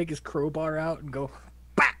he's gonna take his crowbar out and go.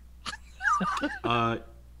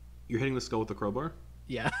 You're hitting the skull with the crowbar?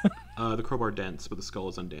 Yeah. The crowbar dents, but the skull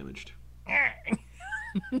is undamaged.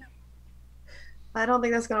 I don't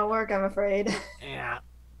think that's gonna work, I'm afraid. Yeah,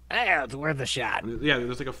 yeah, it's worth a shot. Yeah,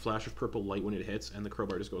 there's like a flash of purple light when it hits, and the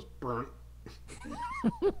crowbar just goes burn.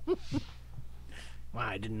 Wow,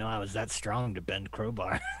 I didn't know I was that strong to bend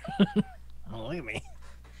crowbar. Oh, look at me.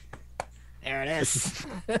 There it is.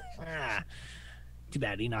 Too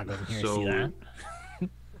bad Enoch wasn't here to see that.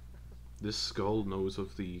 This skull knows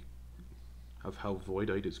of how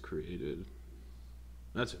Voidite is created.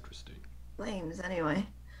 That's interesting. Flames, anyway.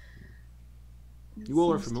 You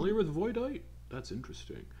all are familiar with Voidite? That's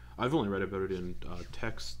interesting. I've only read about it in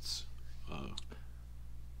texts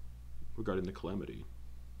regarding the Calamity.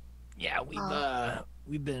 Yeah,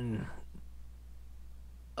 we've been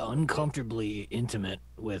uncomfortably intimate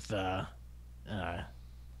with Yeah,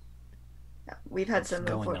 we've had some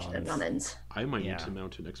going unfortunate on? run-ins. I might need Yeah. to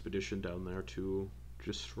mount an expedition down there to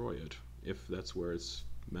destroy it, if that's where it's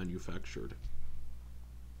manufactured.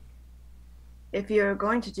 If you're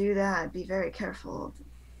going to do that, be very careful.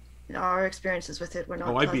 In our experiences with it, we're not.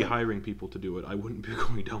 Oh, I'd be pleasant. hiring people to do it. I wouldn't be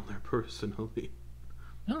going down there personally.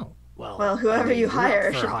 Oh, well. Well, whoever I mean, you we're up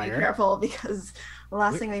hire for should hire. be careful because the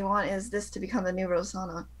last thing we want is this to become the new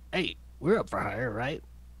Rosanna. Hey, we're up for hire, right?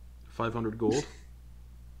 500 gold.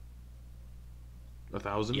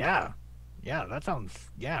 1,000. Yeah. Yeah, that sounds.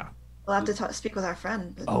 Yeah. We'll have to speak with our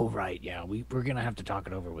friend. But... Oh, right. Yeah, we're gonna have to talk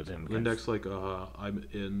it over with him. 'cause- Index like, I'm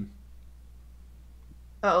in.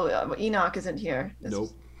 Oh, Enoch isn't here.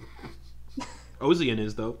 Nope. Ozian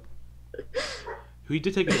is though. He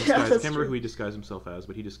did take a disguise. Yeah, I that's can't remember true. who he disguised himself as,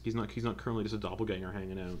 but he's not currently just a doppelganger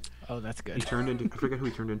hanging out. Oh, that's He good. turned into I forget who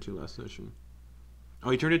he turned into last session. Oh,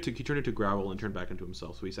 he turned into Growl and turned back into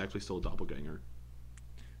himself, so he's actually still a doppelganger.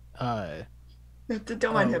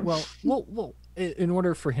 Don't mind him. Well, in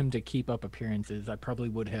order for him to keep up appearances, I probably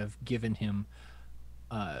would have given him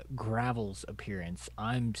Gravel's appearance.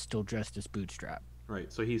 I'm still dressed as Bootstrap.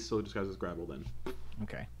 Right, so he's still disguised as Gravel then.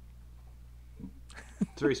 Okay.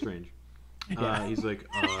 It's very strange. Yeah. He's like,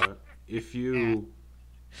 if you're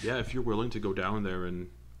willing to go down there and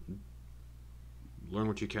learn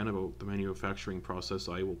what you can about the manufacturing process,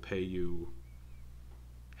 I will pay you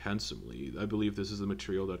handsomely. I believe this is the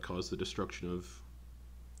material that caused the destruction of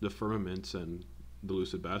the firmament and the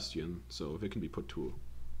lucid bastion, so if it can be put to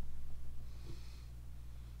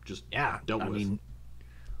just Yeah. dealt I with. mean,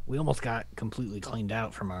 we almost got completely cleaned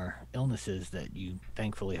out from our illnesses that you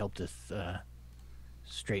thankfully helped us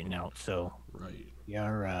straighten out. So Right. we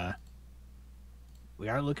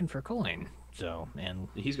are looking for coin. So, and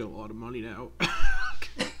He's got a lot of money now.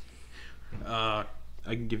 I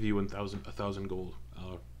can give you 1,000 gold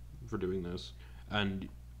for doing this, and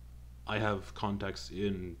I have contacts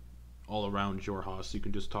in all around Jorhas. So you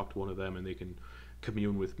can just talk to one of them, and they can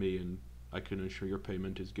commune with me, and I can ensure your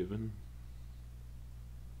payment is given.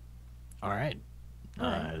 all right.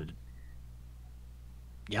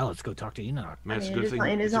 Yeah, let's go talk to Enoch. Man, it's a mean, good it is- thing.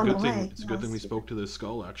 it is It's a on good the thing. way. It's a good thing we Yes. spoke to this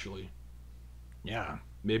skull. Actually, Yeah.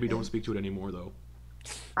 maybe don't speak to it anymore though.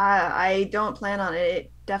 I don't plan on it.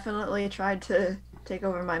 It definitely tried to take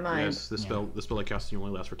over my mind. Yes, the spell I cast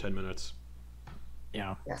only lasts for 10 minutes.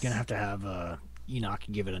 Yeah. Yes. Gonna have to have Enoch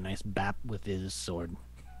give it a nice bap with his sword.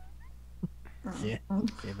 See,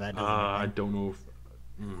 see if that does I anything. don't know if.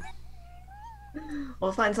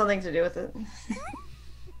 We'll find something to do with it.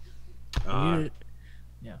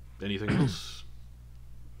 Anything else?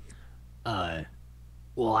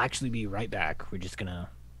 We'll actually be right back. We're just gonna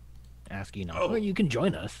ask Enoch. Oh. Or you can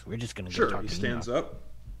join us. We're just gonna go Sure. talk He to stands Enoch.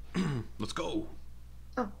 up. Let's go.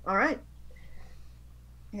 Oh, all right.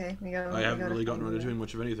 Okay, we go. I we haven't go to really gotten find around to the- doing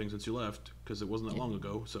much of anything since you left, because it wasn't that long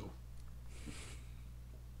ago. So.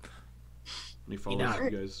 He follows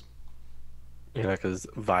Enoch. you guys. Enak is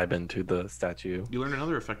vibing to the statue. You learn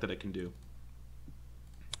another effect that I can do.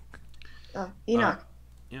 Enoch.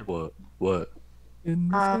 What?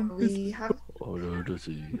 We have. Oh, no, to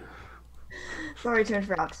see. Sorry to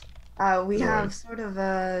interrupt. We No have worries. sort of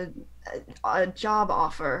a job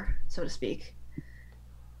offer, so to speak.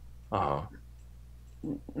 Uh-huh.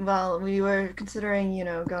 Well, we were considering,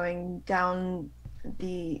 going down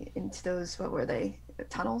into those, what were they,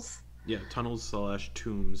 tunnels? Yeah,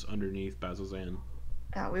 tunnels/tombs underneath Bazzoxan.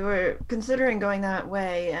 We were considering going that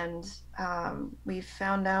way, and we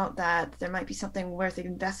found out that there might be something worth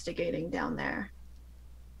investigating down there.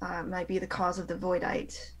 It might be the cause of the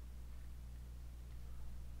voidite.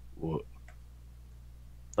 What?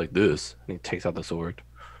 Like this? And he takes out the sword.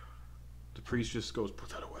 The priest just goes, "Put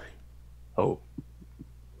that away." Oh,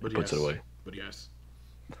 But puts it yes. away. But yes.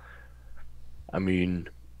 I mean,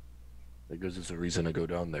 that gives us a reason to go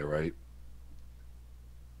down there, right?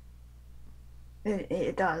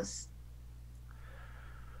 It does.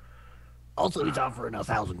 Also, he's offering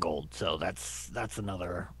 1,000 gold, so that's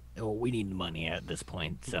another. Well, we need money at this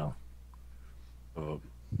point, so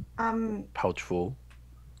Pouch full.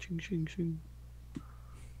 Ching, ching, ching.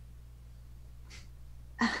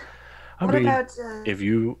 I What mean, about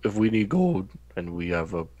if we need gold and we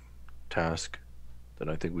have a task, then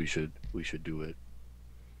I think we should do it.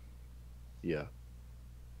 Yeah.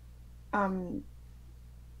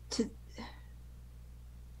 to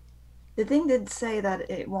the thing did say that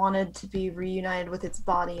it wanted to be reunited with its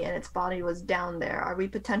body, and its body was down there. Are we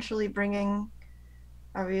potentially bringing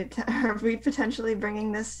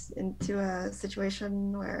this into a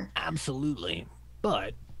situation where absolutely.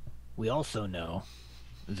 But we also know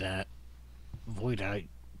that Voidite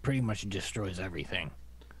pretty much destroys everything.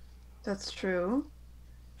 That's true.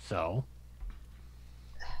 So,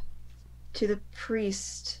 To the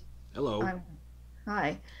priest. Hello.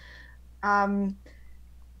 Hi. I'm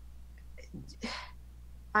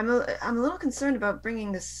a little concerned about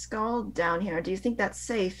bringing the skull down here. Do you think that's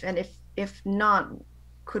safe? And if not,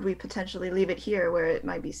 could we potentially leave it here where it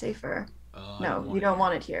might be safer? No, you don't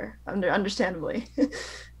want it here. Understandably.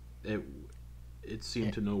 It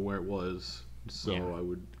seemed to know where it was, so Yeah. I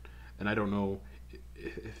would, and I don't know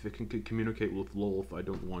if it can communicate with Lolth. I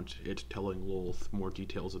don't want it telling Lolth more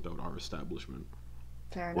details about our establishment.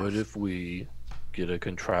 Fair enough. What if we get a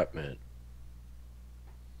contraption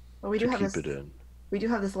Well, we to do have keep this. it in? We do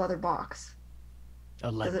have this leather box.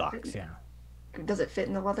 a lead Does it box, fit? yeah. Does it fit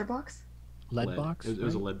in the leather box? Lead box? It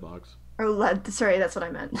was a right? lead box. Oh, lead. Sorry, that's what I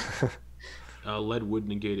meant. Lead would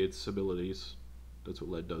negate its abilities. That's what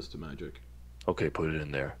lead does to magic. Okay, put it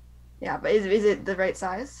in there. Yeah, but is it the right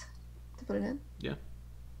size to put it in? Yeah.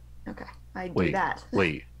 Okay, I do Wait, that.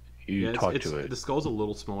 wait. You talk to it. The skull's a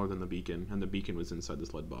little smaller than the beacon, and the beacon was inside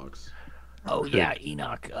this lead box. Oh yeah,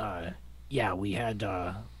 Enoch. Yeah, we had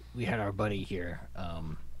our buddy here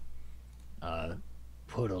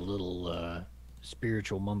put a little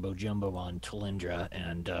spiritual mumbo jumbo on Talindra,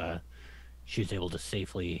 and she was able to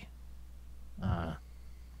safely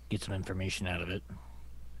get some information out of it.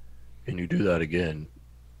 Can you do that again?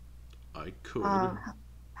 I could.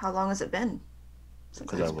 How long has it been? Since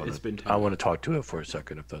Because I- It's been 10 I want to talk to it for a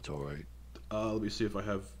second, if that's all right. Let me see if I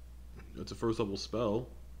have. It's a first level spell.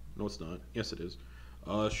 No, it's not. Yes, it is.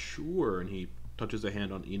 Sure. And he touches a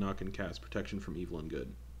hand on Enoch and casts protection from evil and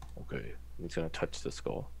good. Okay, he's gonna touch the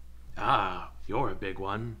skull. Ah, you're a big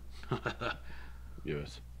one.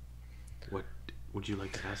 Yes. What would you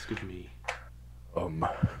like to ask of me?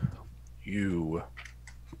 You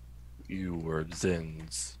were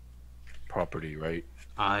Zen's property, right?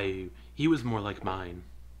 He was more like mine.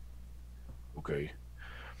 Okay.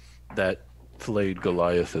 That flayed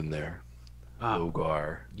Goliath in there. Ah,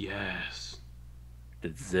 Logar. yes.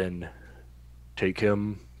 Did Zen take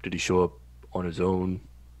him? Did he show up on his own?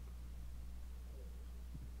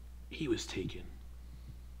 He was taken.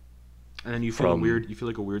 And then you feel you feel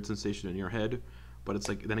like a weird sensation in your head, but it's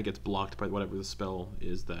like then it gets blocked by whatever the spell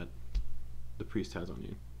is that the priest has on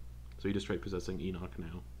you. So you just try possessing Enoch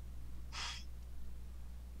now.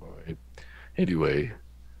 Alright. Anyway,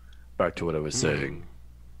 back to what I was saying.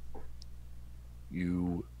 He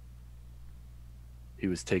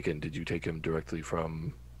was taken. Did you take him directly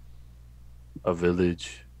from a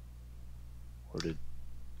village? Or did...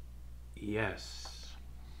 Yes.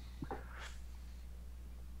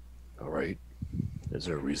 Alright. Is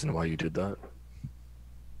there a reason why you did that?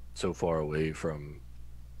 So far away from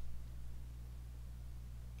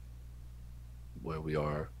where we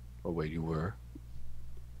are, or where you were?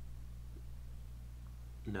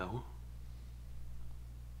 No.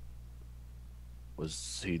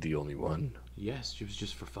 Was he the only one? Yes, it was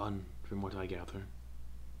just for fun, from what I gather.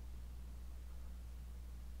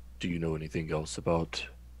 Do you know anything else about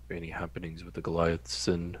any happenings with the Goliaths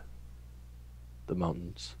in the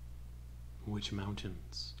mountains? Which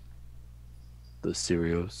mountains? The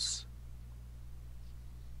Sirios?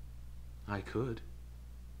 I could.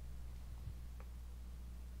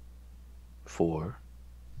 4?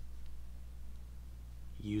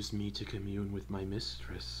 Use me to commune with my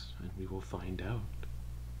mistress, and we will find out.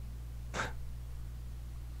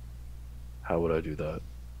 How would I do that?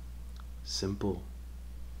 Simple.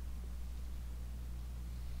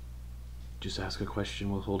 Just ask a question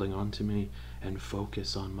while holding on to me, and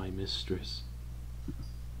focus on my mistress.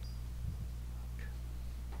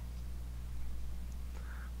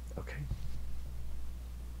 Okay.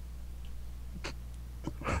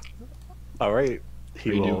 Alright.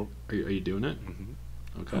 Are you doing it? Mhm.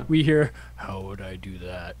 Okay. We hear, how would I do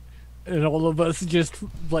that? And all of us just,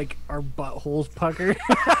 like, our buttholes pucker.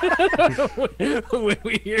 When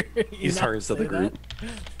we hear He Enoch turns to the say group. that.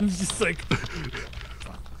 It's just like,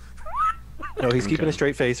 No, he's keeping Okay. a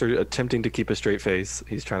straight face, or attempting to keep a straight face.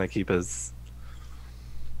 He's trying to keep his...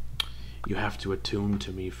 You have to attune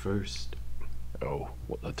to me first. Oh,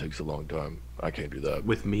 well, that takes a long time. I can't do that.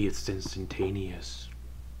 With me, it's instantaneous.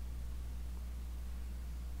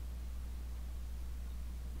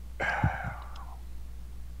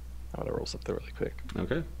 I'm gonna roll something really quick.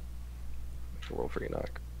 Okay. Roll for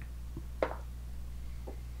Enoch.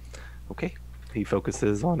 Okay. He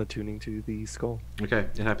focuses on attuning to the skull. Okay,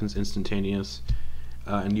 it happens instantaneous.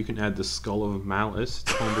 And you can add the Skull of Malice,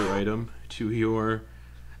 it's a homebrew item, to your...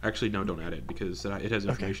 Actually, no, don't add it, because it has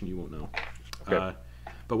information you won't know. Okay.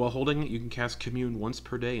 But while holding it, you can cast Commune once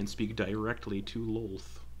per day and speak directly to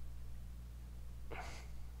Lolth.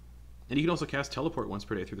 And you can also cast Teleport once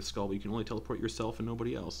per day through the skull, but you can only teleport yourself and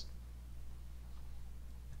nobody else.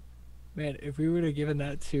 Man, if we would have given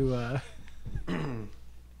that to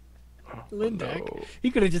Lindak, no. he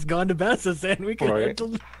could have just gone to Bassus and we could have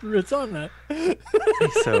delivered on that.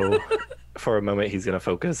 So, for a moment, he's gonna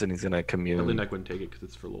focus and he's gonna commune. But Lindak wouldn't take it because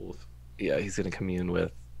it's for Lolth. Yeah, he's gonna commune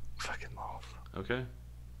with fucking Lolth. Okay.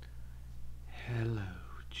 Hello,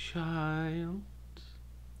 child.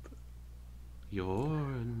 You're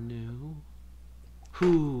new.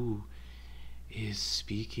 Who is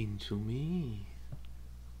speaking to me?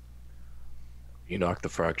 Enak the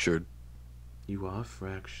Fractured. You are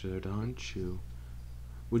fractured, aren't you?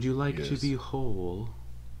 Would you like to Yes. be whole?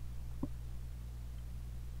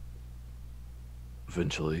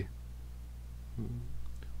 Eventually.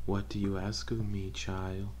 What do you ask of me,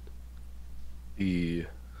 child?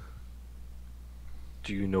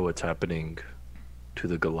 Do you know what's happening to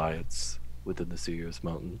the Goliaths within the Seers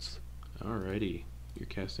Mountains? Alrighty. You're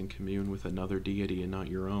casting commune with another deity and not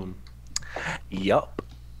your own. Yup.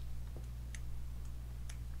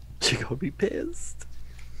 She gonna be pissed.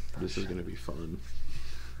 This is gonna be fun.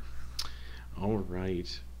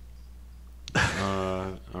 Alright.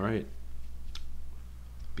 Alright.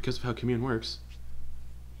 Because of how commune works,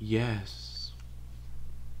 yes.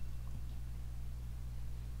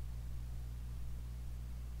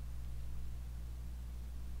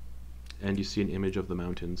 And you see an image of the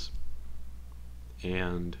mountains.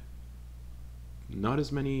 And not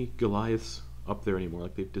as many Goliaths up there anymore.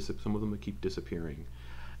 Like some of them keep disappearing.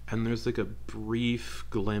 And there's like a brief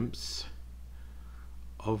glimpse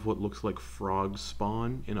of what looks like frog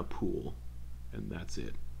spawn in a pool. And that's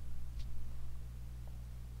it.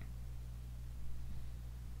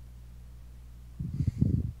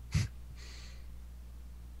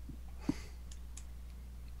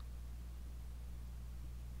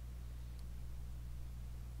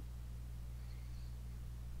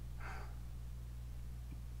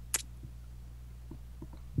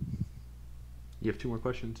 You have 2 more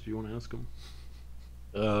questions if you want to ask them.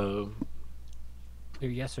 They're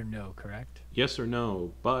yes or no, correct? Yes or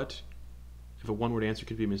no, but if a one-word answer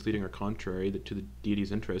could be misleading or contrary to the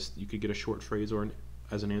deity's interest, you could get a short phrase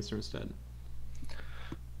as an answer instead.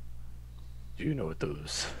 Do you know what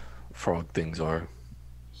those frog things are?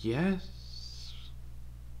 Yes.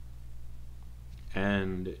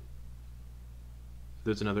 And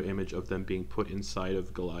there's another image of them being put inside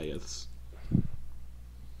of Goliaths.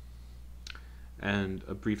 And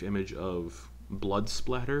a brief image of blood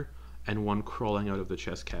splatter and one crawling out of the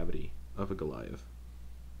chest cavity of a Goliath.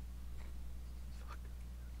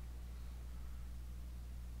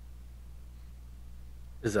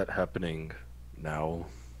 Is that happening now?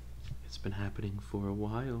 It's been happening for a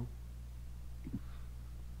while.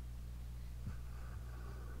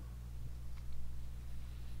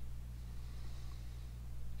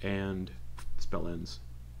 And the spell ends.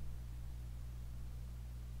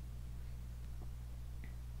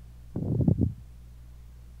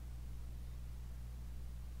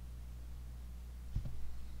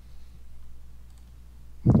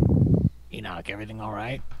 Enak, everything all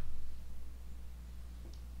right?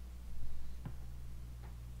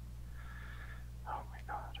 Oh my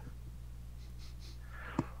god.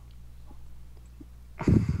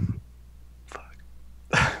 Fuck.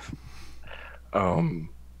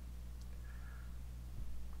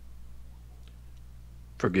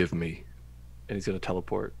 Forgive me. And he's gonna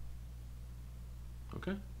teleport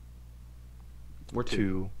Okay. Where to?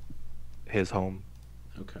 to his home.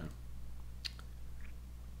 Okay.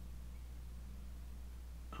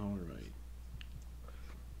 All right.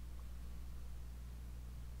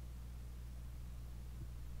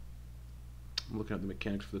 I'm looking at the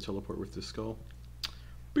mechanics for the teleport with the skull.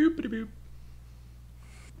 Boopity boop.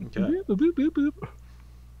 Okay. Boop, boop, boop, boop.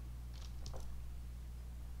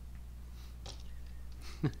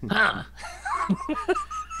 Huh.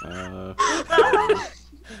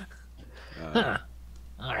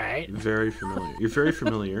 All right. Very familiar. You're very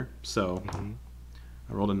familiar. So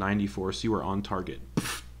I rolled a 94, so you were on target.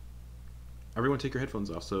 Everyone, take your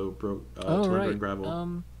headphones off. So, Oh, Talindra right. and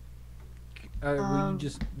Gravel. Will you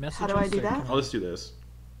just message how do I us, do or that? can I'll just do this,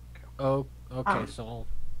 Oh, okay. So I'll.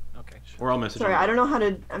 Okay. or I'll message. Sorry, you. I don't know how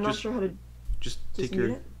to. I'm not Just- sure how to Just just take your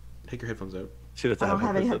mute it. headphones out. She doesn't I don't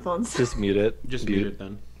have any headphones. Just mute it. Just mute it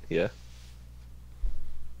then. Yeah.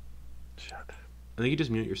 Shut. I think you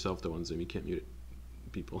just mute yourself though on Zoom. You can't mute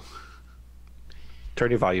people.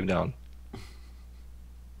 Turn your volume down.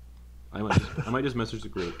 I might just message the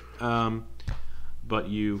group. But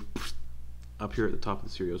you up here at the top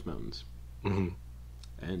of the Sirios Mountains, Mm-hmm.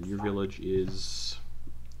 And your village is...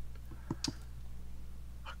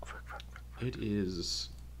 It is...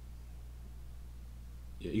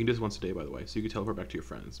 Yeah, you can do this once a day, by the way, so you can teleport back to your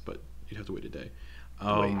friends, but you'd have to wait a day.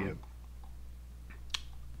 A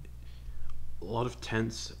lot of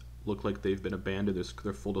tents look like they've been abandoned.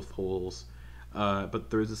 They're full of holes, but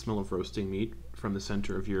there is a smell of roasting meat from the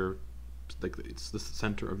center of your... Like, it's the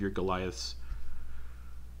center of your Goliath's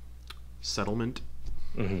settlement.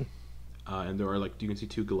 Mm-hmm. And there are, like, you can see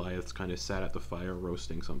 2 Goliaths kind of sat at the fire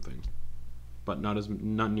roasting something. But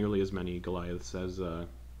not nearly as many Goliaths as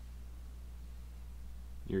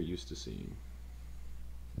you're used to seeing.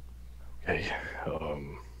 Okay.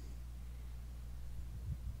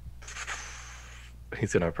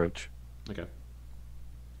 He's gonna approach. Okay.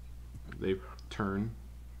 They turn.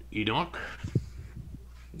 Enak?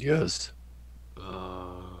 Yes.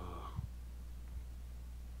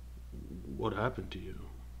 What happened to you?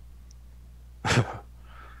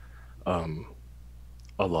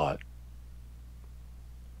 A lot.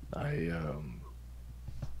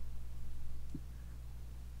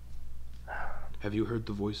 Have you heard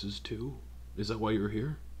the voices too? Is that why you're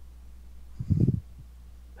here?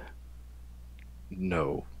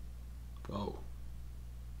 No. Oh.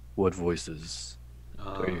 What voices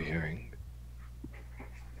are you hearing?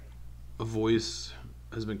 A voice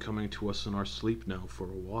has been coming to us in our sleep now for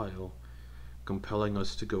a while, compelling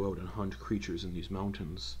us to go out and hunt creatures in these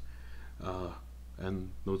mountains.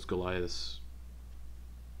 And those Goliaths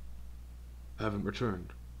haven't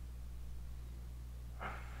returned.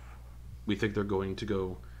 We think they're going to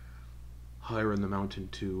go higher in the mountain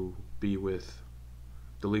to be with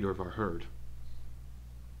the leader of our herd.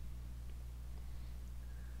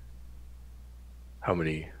 How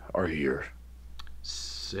many are here?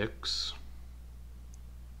 6.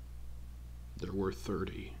 There were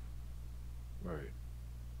 30. Right.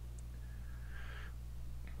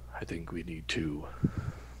 I think we need to...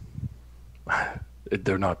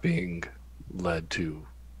 They're not being led to...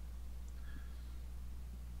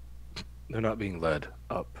 They're not being led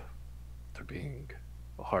up. They're being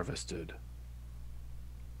harvested.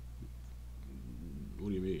 What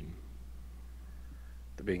do you mean?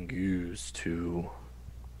 They're being used to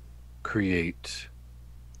create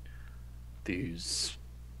these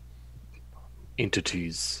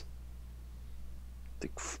entities,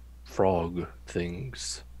 like frog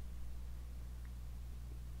things.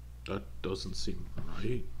 That doesn't seem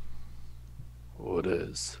right. Well, it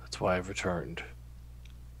is. That's why I've returned.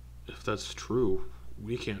 If that's true,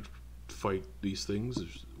 we can't fight these things.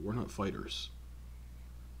 We're not fighters.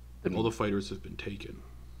 Then, all the fighters have been taken.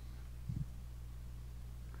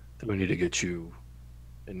 Then we need to get you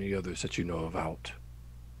and the others that you know of out.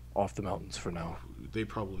 Off the mountains for now. They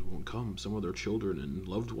probably won't come. Some of their children and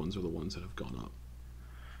loved ones are the ones that have gone up.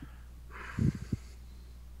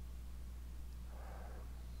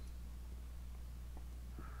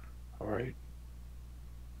 All right.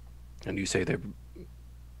 And you say they're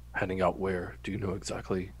heading out where? Do you know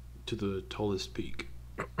exactly? To the tallest peak.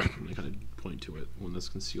 They kind of point to it, one that's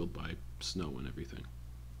concealed by snow and everything.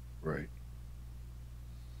 Right.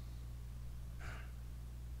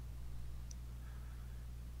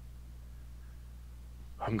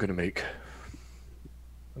 I'm gonna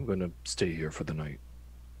stay here for the night.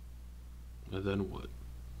 And then what?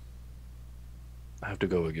 I have to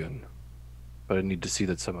go again. But I need to see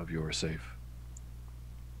that some of you are safe.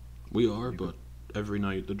 We are, but every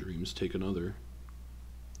night the dreams take another.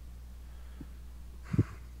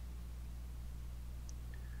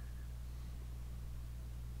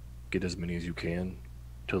 Get as many as you can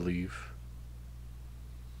to leave.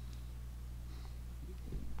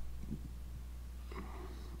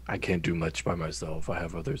 I can't do much by myself. I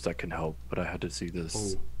have others that can help, but I had to see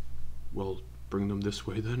this. Oh, well, bring them this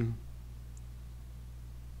way then.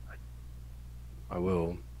 I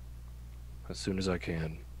will, as soon as I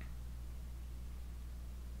can.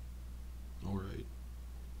 All right.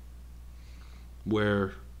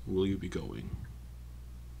 Where will you be going?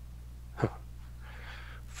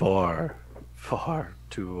 Far, far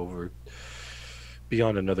to over,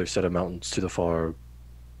 beyond another set of mountains to the far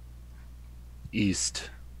east.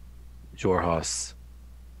 Jorhas.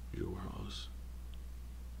 Jorhas.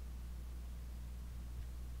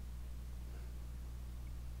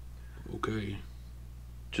 Okay.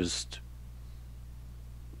 Just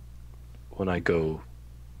when I go,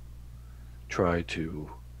 try to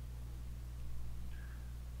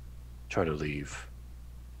leave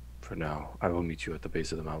for now. I will meet you at the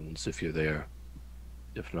base of the mountains if you're there.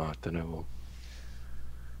 If not, then I will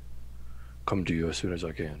come to you as soon as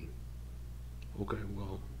I can. Okay,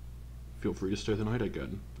 well, feel free to stay the night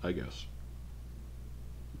again, I guess.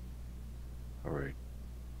 All right.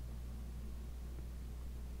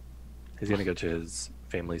 He's gonna go to his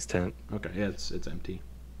family's tent, Okay, yeah, it's empty.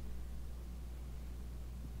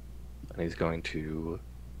 and he's going to,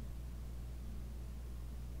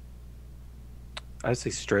 I'd say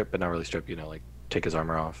strip, but not really strip. You know, like take his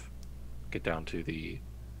armor off, get down to the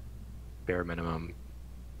bare minimum,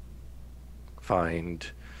 find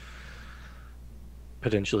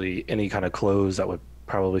potentially any kind of clothes that would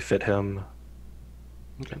probably fit him,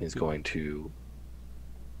 Okay. and he's going to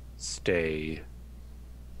stay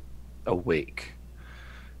awake,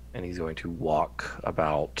 and he's going to walk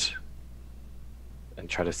about and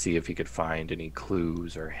try to see if he could find any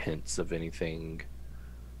clues or hints of anything.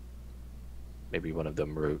 Maybe one of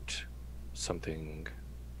them wrote something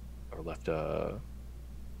or left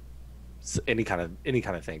any kind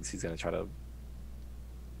of things. He's going to try to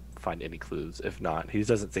find any clues. If not, he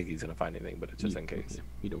doesn't think he's going to find anything, but it's just in case. Yeah,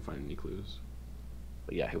 you don't find any clues.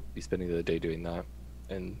 But yeah, he'll be spending the day doing that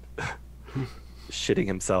and shitting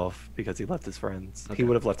himself because he left his friends. Okay. He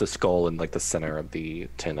would have left a skull in like the center of the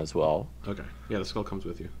tent as well. Okay. Yeah, the skull comes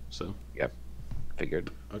with you. So. Yep. Figured.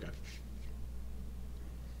 Okay.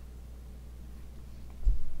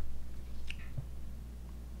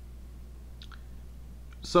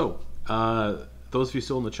 So, those of you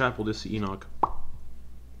still in the chat will just see Enoch.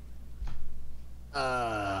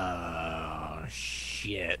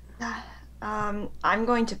 Shit. I'm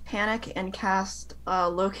going to panic and cast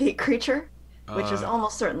locate creature, which is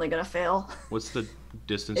almost certainly gonna fail. What's the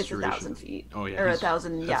distance It's duration? 1,000 feet. Oh yeah. Or he's-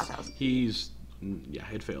 1,000. Yeah, that's- 1,000. Yeah,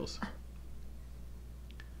 it fails.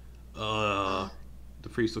 The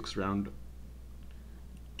priest looks around.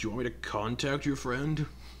 Do you want me to contact your friend?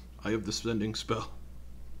 I have the sending spell.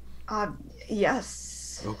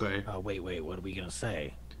 Yes. Okay. Wait, what are we gonna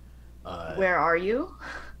say? Where are you?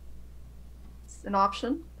 It's an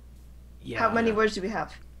option. Yeah. How many words do we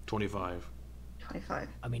have? 25. 25.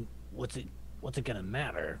 I mean, what's it gonna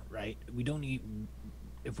matter, right? We don't need.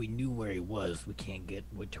 If we knew where he was, we can't get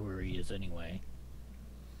to where he is anyway.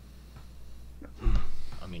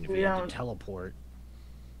 I mean, if We he had don't- to teleport,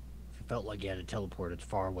 if it felt like he had to teleport, it's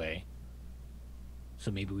far away.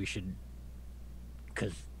 So maybe we should,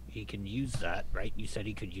 because he can use that, right? You said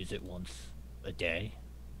he could use it once a day.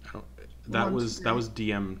 I don't, that Once a was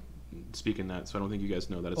DM speaking that, so I don't think you guys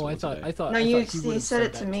know that it's Oh, I once a thought day. I thought No, I you- thought he he would have said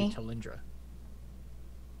it to that me. Talindra.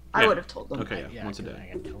 I Yeah. would have told them. Okay, yeah, once a I day.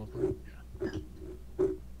 can teleport.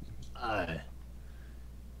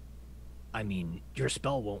 I mean, your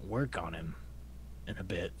spell won't work on him in a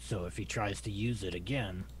bit, so if he tries to use it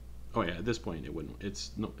again, Oh yeah, at this point it wouldn't.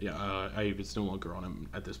 It's no, yeah, it's no longer on him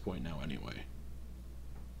at this point now anyway.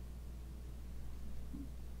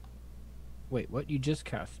 Wait, what? You just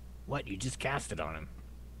cast, what? You just cast it on him.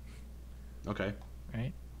 Okay,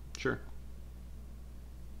 right? sure.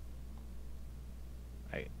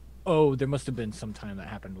 Oh, there must have been some time that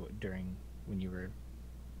happened during when you were.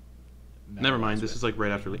 Never mind. This is like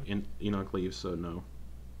right after Enoch leaves, so no.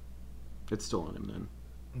 It's still on him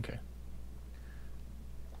then. Okay.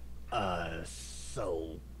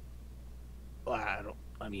 So,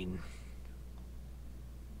 I mean,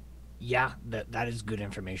 yeah, that is good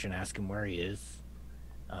information. Ask him where he is.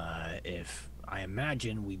 If I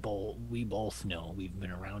imagine we both know, we've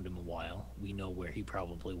been around him a while. We know where he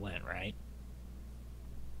probably went, right?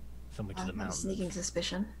 Somewhere to the I have a mountains. sneaking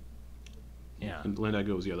suspicion. Yeah, And Linda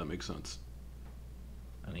goes, yeah, that makes sense.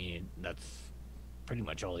 I mean that's pretty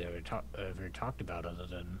much all he ever talked about, other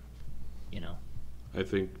than, you know. I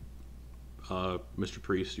think, Mr.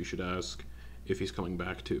 Priest, you should ask if he's coming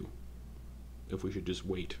back too. If we should just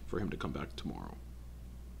wait for him to come back tomorrow.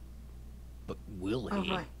 But will Oh,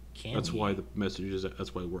 he? right. Can That's he? why the message is.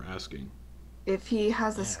 That's why we're asking. If he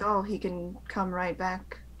has a Yeah. skull, he can come right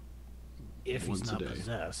back. If he's once a not day.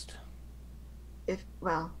 possessed.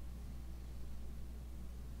 Well.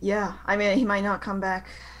 Yeah, I mean, he might not come back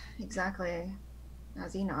exactly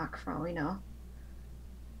as Enoch, for all we know.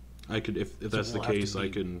 I could, if So that's the we'll have to case, I be-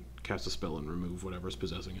 can cast a spell and remove whatever's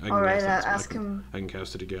possessing. I can All right, cast that spell, ask him. I can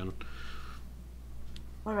cast it again.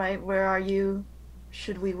 All right, where are you?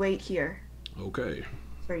 Should we wait here Okay.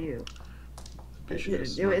 for you? Is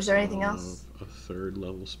Is there anything else? A third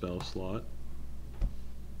level spell slot.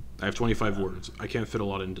 I have 25 words. I can't fit a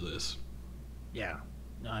lot into this. Yeah.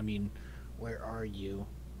 No, I mean, where are you?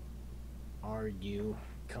 Are you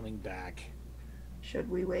coming back? Should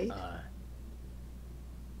we wait?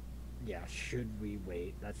 Yeah, should we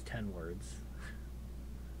wait? That's 10 words.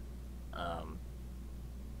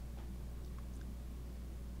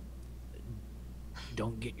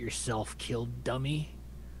 Don't get yourself killed, dummy.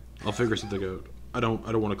 I'll figure something out. I don't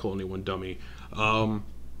want to call anyone dummy.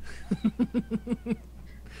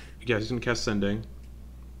 Yeah, he's gonna cast Sending.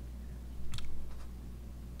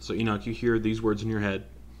 So So Enoch, you hear these words in your head.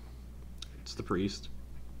 It's the priest.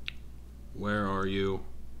 Where are you?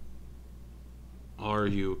 Are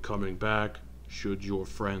you coming back? Should your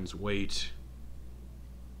friends wait?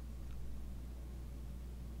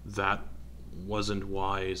 That wasn't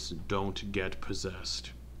wise. Don't get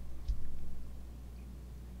possessed.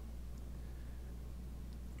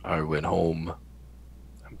 I went home.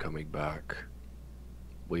 I'm coming back.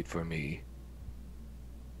 Wait for me.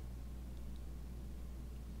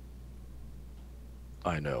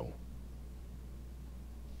 I know.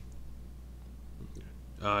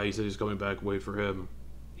 He said he's coming back. Wait for him.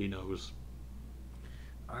 He knows.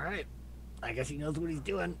 All right. I guess he knows what he's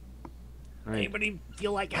doing. All right. Anybody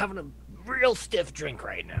feel like having a real stiff drink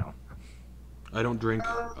right now? I don't drink.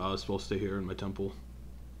 I'm supposed to stay here in my temple.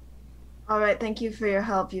 All right, thank you for your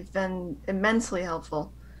help. You've been immensely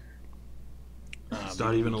helpful. It's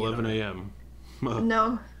not even 11 a.m.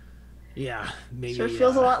 No, Yeah, maybe. sure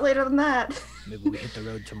feels a lot later than that. Maybe we hit the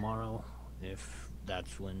road tomorrow, if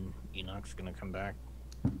that's when Enoch's gonna come back.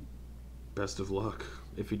 Best of luck.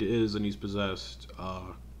 If he is and he's possessed,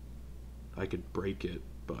 I could break it,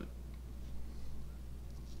 but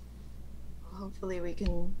Hopefully we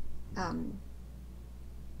can,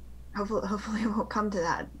 hopefully it won't come to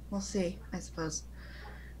that. We'll see, I suppose.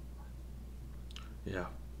 yeah.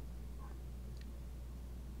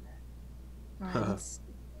 All right, let's,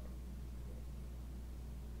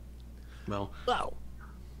 Well,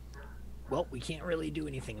 Well, we can't really do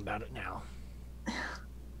anything about it now.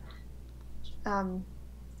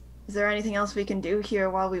 is there anything else we can do here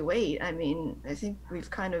while we wait? I mean, I think we've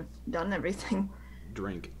kind of done everything.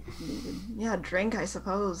 drink. Yeah, drink, I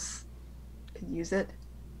suppose. Could use it.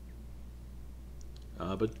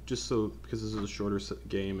 But just so, because this is a shorter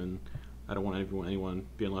game and I don't want anyone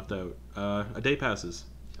being left out, a day passes.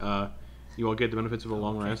 You all get the benefits of a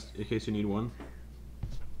long rest in case you need one.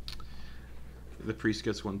 The priest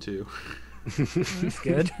gets one too. That's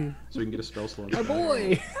good. So we can get a spell slot. My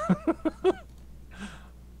boy!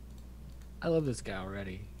 I love this guy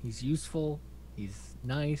already. He's useful. He's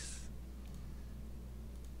nice.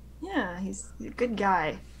 Yeah, he's a good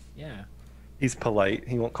guy. Yeah. He's polite.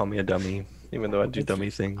 He won't call me a dummy, even though I do dummy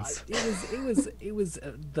things. It was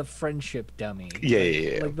the friendship dummy.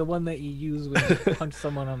 Yeah. Like the one that you use when you punch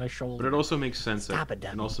someone on the shoulder. But it also makes sense Stop it,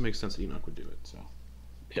 that dummy. Enoch would do it. So.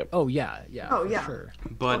 Oh yeah. Oh, for yeah. Sure.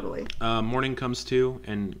 But Totally. morning comes too,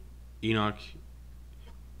 and Enoch,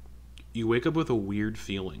 you wake up with a weird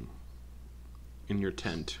feeling in your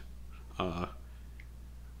tent. But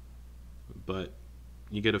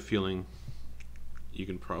you get a feeling you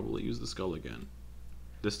can probably use the skull again.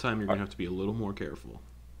 This time you're going to have to be a little more careful.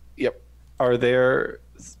 Yep. Are there...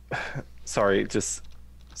 Sorry, just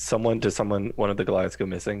one of the Goliaths go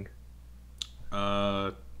missing?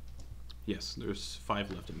 Yes, there's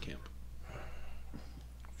 5 left in camp.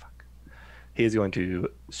 Fuck. He is going to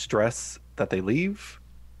stress that they leave.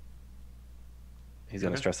 He's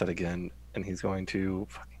going to stress that again, and he's going to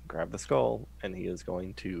fucking grab the skull, and he is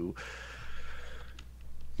going to...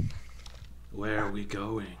 Where are we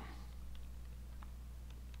going?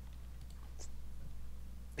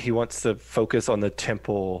 He wants to focus on the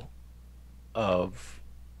temple of...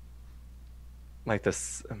 like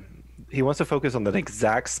this... he wants to focus on that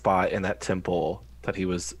exact spot in that temple that he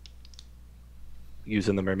was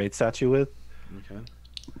using the mermaid statue with. Okay.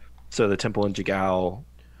 So the temple in Jigow.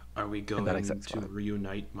 Are we going that exact to spot.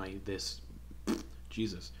 reunite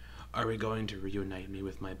Jesus. Are we going to reunite me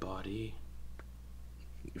with my body?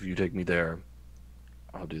 If you take me there,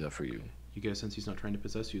 I'll do that for you. You get a sense he's not trying to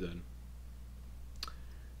possess you then.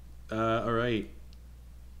 Alright.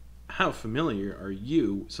 How familiar are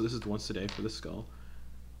you? So this is once a day for the skull.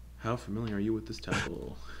 How familiar are you with this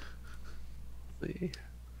temple? See?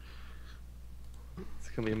 It's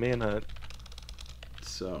gonna be a manhunt.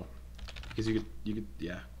 So, because you could,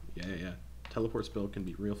 yeah. Teleport spell can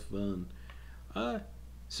be real fun.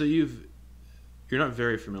 So you're not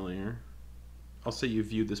very familiar. I'll say you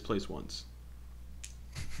viewed this place once.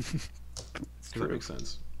 It's Does true. that make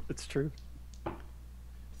sense? It's true.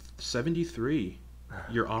 73.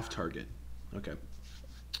 You're off target. Okay.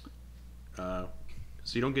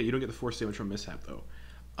 So you don't get the force damage from mishap though.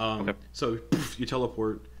 Okay. So you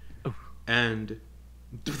teleport, and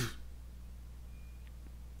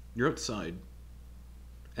you're outside,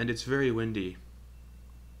 and it's very windy.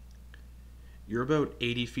 You're about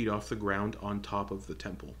 80 feet off the ground on top of the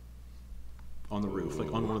temple, on the roof,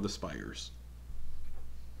 like on one of the spires.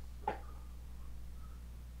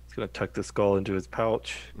 He's gonna tuck the skull into his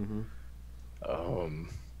pouch. Mm-hmm.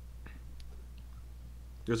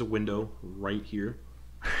 There's a window right here.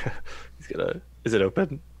 He's gonna. Is it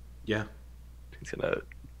open? Yeah. He's gonna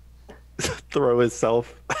throw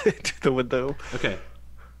himself into the window. Okay.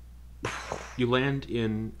 You land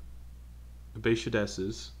in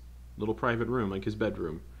Beshades's little private room, like his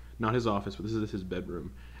bedroom. Not his office, but this is his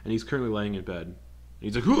bedroom. And he's currently laying in bed. And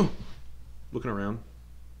he's like, "Whoa!" Looking around.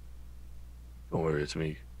 Don't worry, it's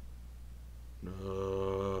me.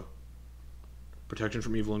 Protection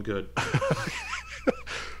from evil and good.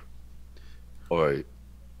 All right.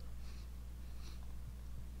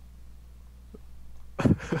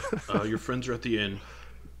 Your friends are at the inn.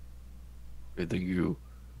 I think you.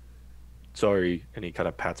 Sorry, and he kind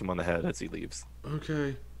of pats him on the head as he leaves.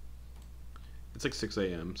 Okay. It's like 6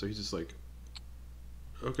 a.m., so he's just like,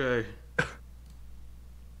 okay.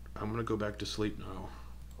 I'm gonna go back to sleep now.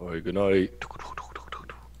 All right, good night.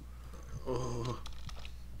 Oh.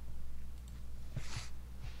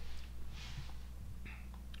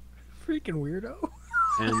 Freaking weirdo.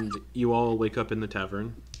 And you all wake up in the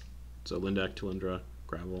tavern. So Lindak, Talindra,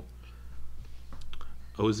 Gravel.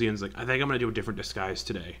 Ozian's like, I think I'm gonna do a different disguise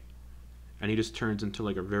today. And he just turns into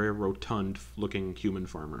like a very rotund looking human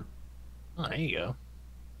farmer. Oh, there you go.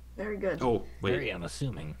 Very good. Oh, wait. Very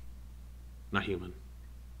unassuming. Not human.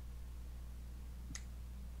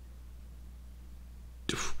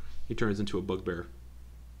 He turns into a bugbear.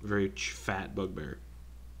 A very fat bugbear.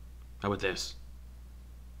 How about this?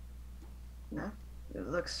 No, it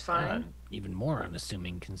looks fine. Even more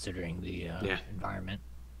unassuming considering the environment.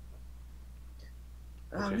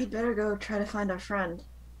 Okay. We'd better go try to find our friend.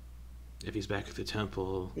 If he's back at the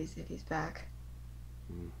temple. If he's back.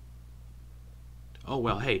 Oh,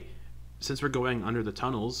 well, hey. Since we're going under the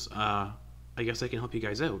tunnels, I guess I can help you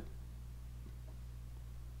guys out.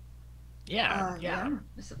 Yeah.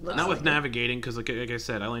 Not with navigating, because like I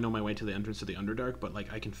said, I only know my way to the entrance to the Underdark, but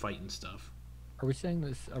like I can fight and stuff. Are we saying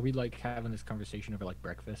this? Are we like having this conversation over like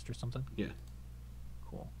breakfast or something? Yeah.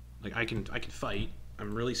 Cool. Like I can fight.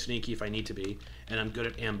 I'm really sneaky if I need to be, and I'm good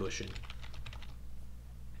at ambushing.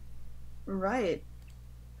 Right.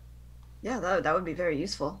 Yeah, that would be very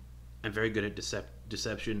useful. I'm very good at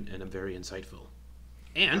deception, and I'm very insightful.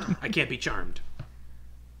 And I can't be charmed.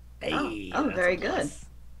 Hey, oh that's very a good. plus.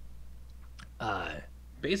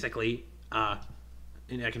 Basically,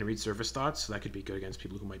 and I can read surface thoughts, so that could be good against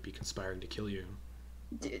people who might be conspiring to kill you.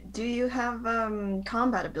 Do you have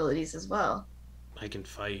combat abilities as well? I can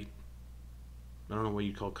fight. I don't know what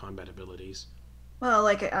you'd call combat abilities. Well,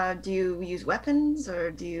 like, do you use weapons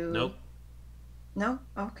or do you? Nope. No.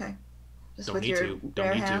 Okay. Just Don't with need your to. bare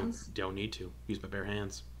Don't need hands. to. Don't need to. Use my bare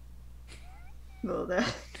hands. Well, there.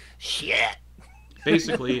 Shit.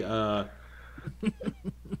 Basically,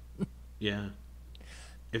 yeah.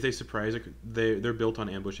 If they surprise, they're built on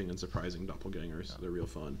ambushing and surprising doppelgangers. They're real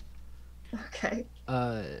fun. Okay.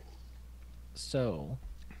 So,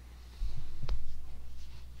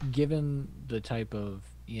 given the type of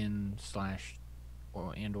inn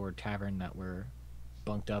or tavern that we're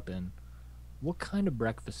bunked up in, what kind of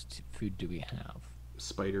breakfast food do we have?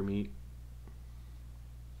 Spider meat.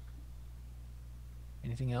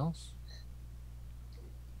 Anything else?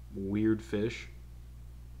 Weird fish.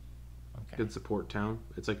 Okay. Good support town.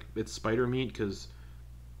 It's spider meat because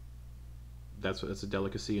that's a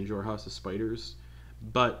delicacy in Jorhas is spiders,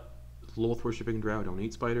 but Loth worshipping Drow don't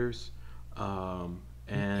eat spiders. And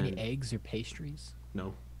Any eggs or pastries?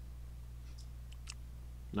 no,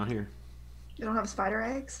 not here. You don't have spider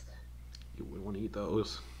eggs? You wouldn't want to eat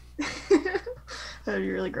those. That'd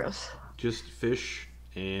be really gross. Just fish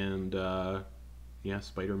and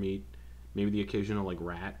spider meat. Maybe the occasional like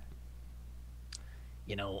rat.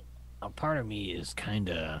 You know, a part of me is kind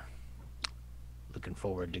of looking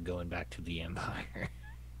forward to going back to the Empire.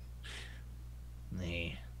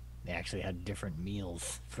 They actually had different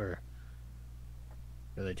meals for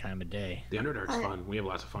the time of day. The Underdark's fun. We have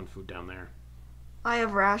lots of fun food down there. I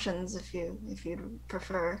have rations if you'd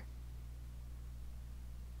prefer.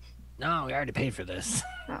 No, we already paid for this.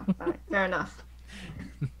 Oh, all right. Fair enough.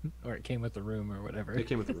 Or it came with the room or whatever. It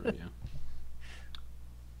came with the room, yeah.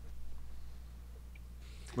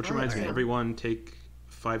 Which reminds me, Alright. everyone take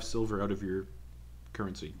 5 silver out of your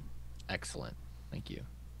currency. Excellent. Thank you.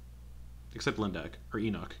 Except Lindak, or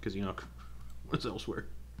Enoch, because Enoch was elsewhere.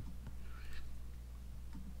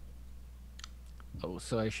 Oh,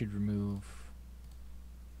 so I should remove...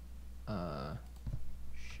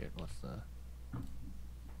 Shit, what's the...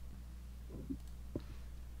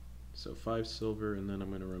 So 5 silver, and then I'm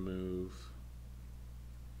going to remove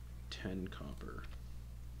 10 copper.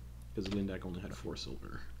 Because Lindak only had 4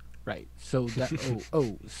 silver. Right. So that...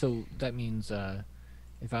 so that means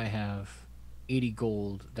if I have 80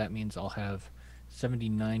 gold, that means I'll have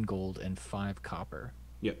 79 gold and 5 copper.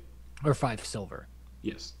 Yep. Or 5 silver.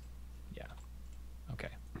 Yes. Yeah. Okay.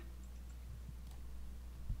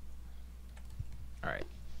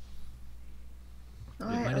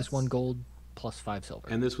 minus 1 gold, plus 5 silver.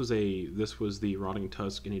 And this was the Rotting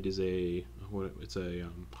Tusk, and it is it's a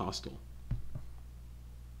hostel.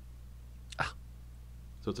 Ah.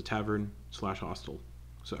 So it's a tavern / hostel.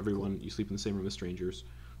 So everyone, you sleep in the same room as strangers.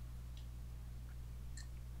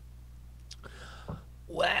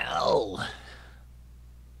 Well.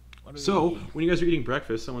 So when you guys are eating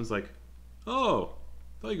breakfast, someone's like, "Oh,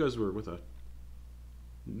 I thought you guys were with a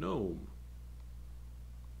gnome."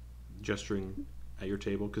 Gesturing at your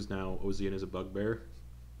table because now Ozian is a bugbear.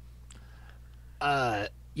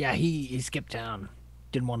 Yeah, he skipped town.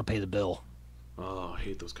 Didn't want to pay the bill. Oh, I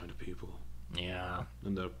hate those kind of people. Yeah.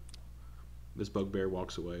 And this bugbear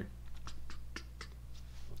walks away.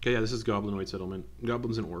 Okay, yeah, this is Goblinoid settlement.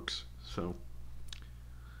 Goblins and orcs. So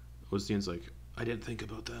Ozian's like, I didn't think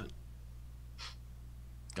about that.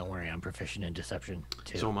 Don't worry, I'm proficient in deception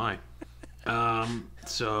too. So am I.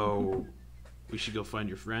 So we should go find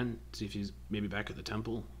your friend, see if he's maybe back at the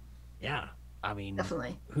temple. Yeah, I mean,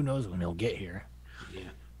 Definitely. who knows when he'll get here? Yeah.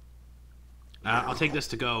 I'll take this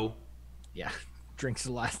to go. Yeah. Drinks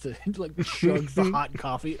the last, like, chugs the hot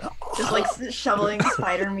coffee. Just like shoveling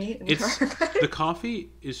spider meat. The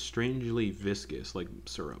coffee is strangely viscous, like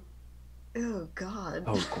syrup. Oh God.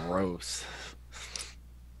 Oh, gross.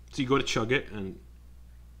 So you go to chug it, and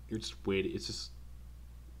you're just waiting. It's just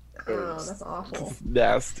Oh, that's awful. It's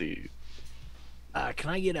nasty. Can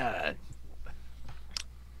I get a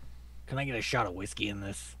shot of whiskey in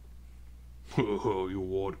this? Oh, you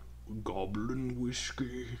want goblin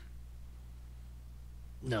whiskey?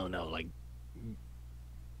 No,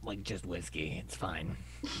 like just whiskey. It's fine.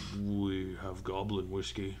 We have goblin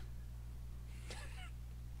whiskey.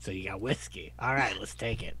 So you got whiskey. All right, let's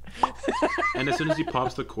take it. And as soon as he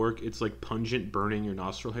pops the cork, it's like pungent, burning your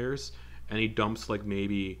nostril hairs, and he dumps like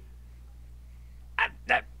maybe.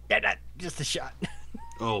 Just a shot.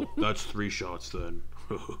 Oh, that's 3 shots then.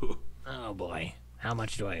 Oh boy, how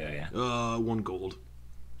much do I owe you? 1 gold.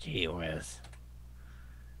 Gee whiz.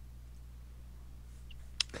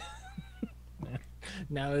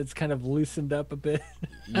 Now it's kind of loosened up a bit.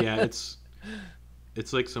 Yeah, it's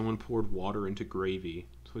like someone poured water into gravy,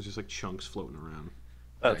 so it's just like chunks floating around.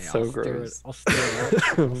 That's Alright, so I'll stir gross. I'll stir it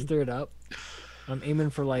up. I'll stir it up. I'm aiming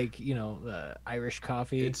for, like, you know, the Irish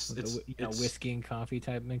coffee, with the whiskey and coffee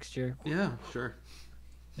type mixture. Yeah, sure.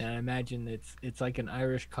 And I imagine it's like an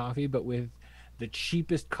Irish coffee, but with the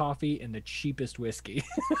cheapest coffee and the cheapest whiskey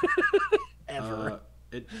ever.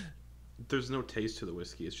 There's no taste to the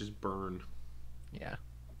whiskey. It's just burn, Yeah,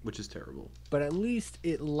 which is terrible. but at least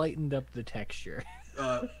it lightened up the texture. Do you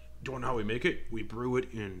want to know how we make it? We brew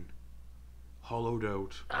it in hollowed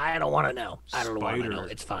out. I don't want to know. I don't want to know.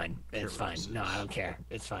 Spider It's fine. It's fine. terraces. No, I don't care.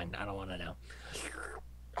 It's fine. I don't want to know.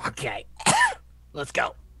 Okay. Let's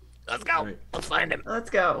go. Let's go. Right. Let's find him.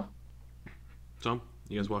 Let's go. So,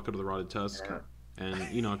 you guys walk out of the Rotted Tusk, and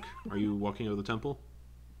Enoch, are you walking out of the temple?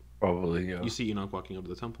 Probably, yeah. You see Enoch walking out of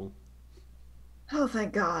the temple. Oh,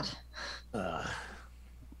 thank God. Uh,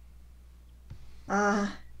 How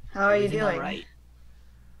are you everything all doing? right?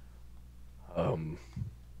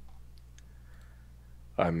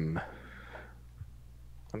 I'm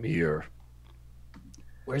here.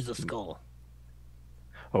 Where's the skull?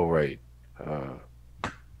 Oh, right.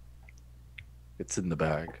 It's in the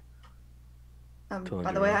bag.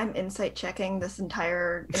 By the way, I'm insight checking this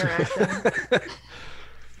entire interaction.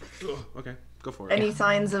 Oh, okay, go for it. Any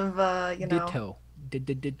signs of, you know? Ditto.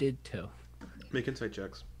 Ditto. Make insight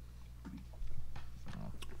checks.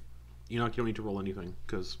 Enoch, you don't need to roll anything,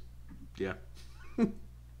 because, yeah.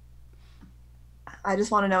 I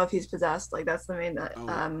just want to know if he's possessed. Like, that's the main.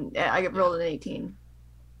 Yeah, I rolled an 18.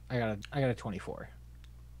 I got a 24.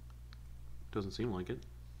 Doesn't seem like it.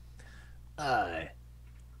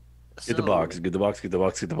 Get the box. Get the box. Get the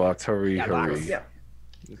box. Get the box. Hurry, Yeah, hurry. box. Yep.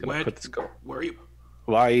 He's gonna put the skull. Where are you?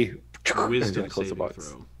 Why? Wisdom Close the saving box.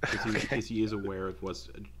 throw. Because he is aware of what's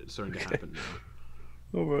starting to happen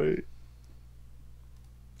now. All right.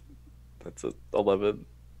 That's a 11.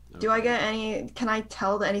 Do I get any? Can I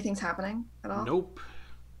tell that anything's happening at all? Nope.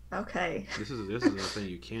 Okay. This is a thing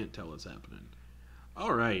you can't tell is happening.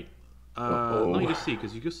 All right. Uh-oh. Let me just see,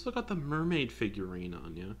 because you still got the mermaid figurine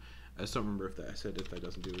on you. I just don't remember if that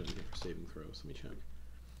doesn't do anything for saving throws. Let me check.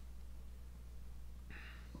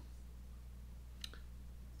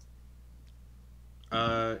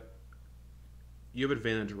 You have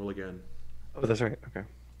advantage to roll again. Oh, that's right. Okay.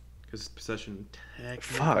 Because possession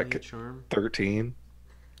technically Fuck. a charm. 13.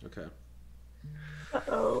 Okay.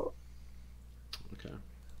 Oh. Okay.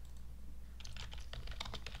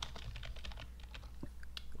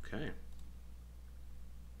 Okay.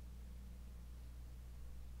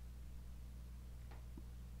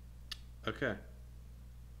 Okay.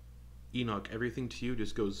 Enoch, everything to you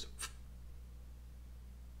just goes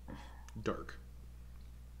dark.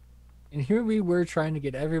 And here we were trying to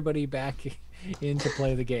get everybody back in to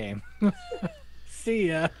play the game. See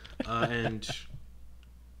ya. And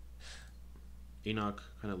Enoch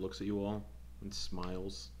kind of looks at you all and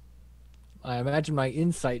smiles. I imagine my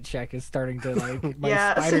insight check is starting to like my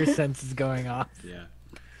Yes. spider sense is going off. Yeah.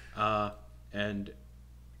 And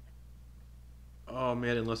oh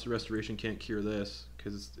man, unless the restoration can't cure this,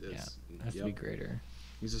 because it's It has to be greater.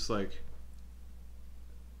 He's just like,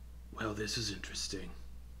 well, this is interesting.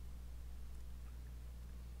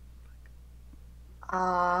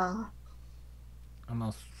 I'm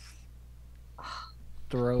gonna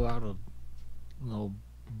throw out a little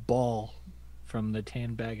ball from the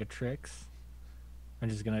tan bag of tricks. I'm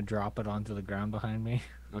just gonna drop it onto the ground behind me.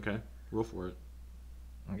 Okay, roll for it.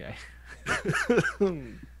 Okay.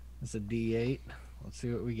 It's a D8. Let's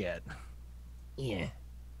see what we get. Yeah.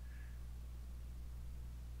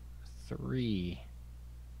 3.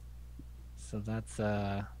 So that's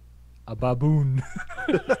a baboon.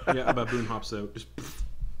 Yeah, a baboon hops out. Just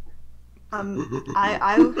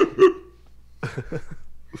I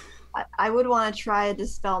would want to try to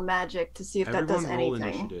dispel magic to see if that does everyone roll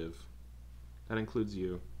anything. initiative. That includes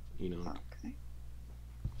you, Enoch. Okay.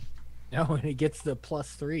 Oh, and it gets the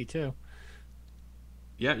 +3 too.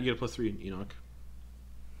 Yeah, you get a +3, Enoch.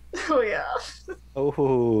 Oh yeah.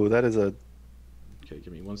 Oh, that is a. Okay,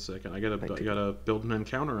 give me 1 second. I gotta Thank you. build an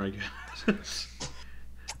encounter, I guess.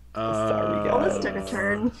 Sorry, Well, guys. this took a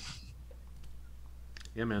turn.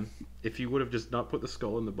 Yeah, man. If you would have just not put the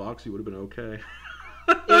skull in the box, you would have been okay.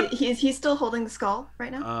 He's still holding the skull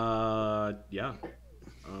right now. Yeah.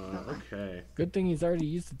 Okay. Good thing he's already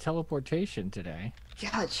used the teleportation today.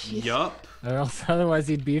 Yeah, jeez. Yup. Or else otherwise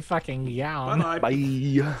he'd be fucking yawn. Bye. Bye.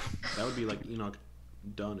 That would be like Enoch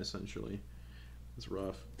done, essentially. It's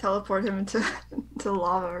rough. Teleport him into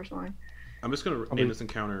lava or something. I'm just gonna name this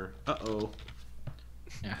encounter. Uh-oh.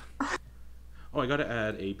 Yeah. Oh, I gotta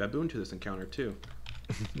add a baboon to this encounter, too.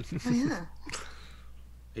 Oh yeah.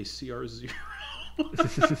 A CR0.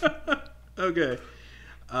 Okay.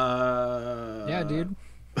 Yeah, dude.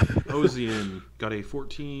 Ozian got a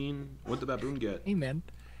 14. What'd the baboon get? Hey, man.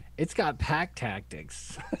 It's got pack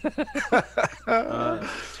tactics.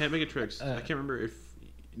 Can't make it tricks. I can't remember if...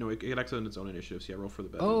 No, it acts on its own initiative, so yeah, roll for the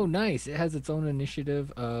baboon. Oh, nice. It has its own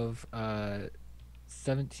initiative of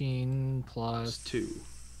 17 plus... 2.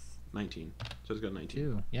 19. So it's got 19.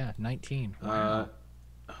 2. Yeah, 19. Wow.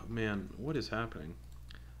 Oh, man. What is happening?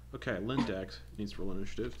 Okay, Lindex needs to roll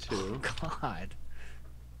initiative, too. God.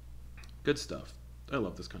 Good stuff. I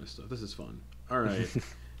love this kind of stuff. This is fun. All right.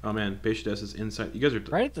 Oh, man. Beishades's insight. You guys are...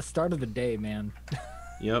 Right at the start of the day, man.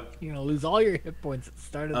 Yep. You're going to lose all your hit points at the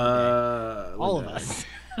start of the day. All of us.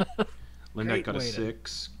 Lindex Great got a way to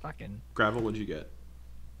 6. Fucking... Gravel, what'd you get?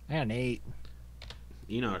 I got an 8.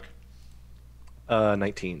 Enoch.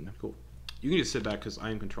 19. Cool. You can just sit back because I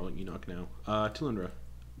am controlling Enoch now. Talindra.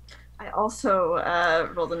 I also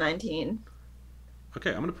rolled a 19.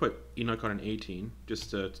 Okay, I'm gonna put Enoch on an 18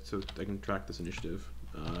 just so I can track this initiative.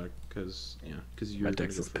 Because you're My gonna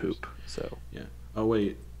dex go is first. poop, so. Yeah. Oh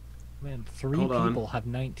wait. Man, 3 Hold on. people have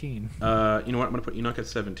 19. You know what? I'm gonna put Enoch at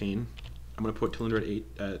 17. I'm gonna put Talindra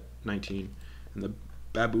at 19, and the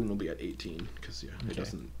baboon will be at 18 because it Okay.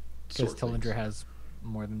 doesn't. Because sort things. Talindra has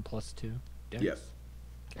more than +2. Dex. Yep.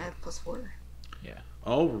 I have +4. Yeah.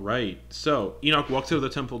 All right. So Enoch walks out of the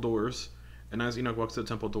temple doors, and as Enoch walks to the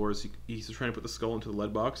temple doors, he's trying to put the skull into the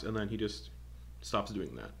lead box, and then he just stops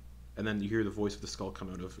doing that. And then you hear the voice of the skull come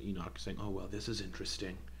out of Enoch saying, "Oh well, this is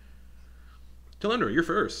interesting." Talindra, you're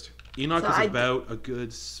first. Enoch So is I about a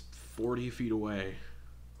good 40 feet away.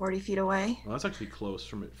 40 feet away. Well, that's actually close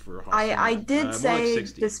from it for a hostile. I more did like say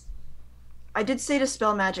 60. this. I did say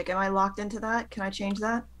dispel magic. Am I locked into that? Can I change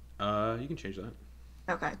that? You can change that.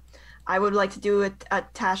 Okay. I would like to do a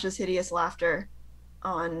Tasha's hideous laughter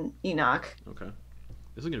on Enoch. Okay.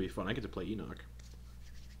 This is gonna be fun. I get to play Enoch.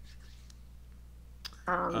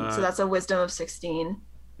 So that's a wisdom of 16.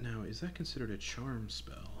 Now, is that considered a charm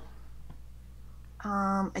spell?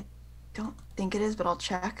 I don't think it is, but I'll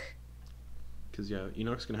check. Because yeah,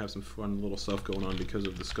 Enoch's gonna have some fun little stuff going on because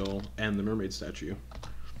of the skull and the mermaid statue.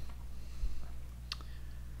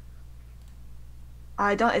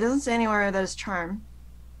 It doesn't say anywhere that is charm.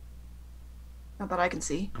 Not that I can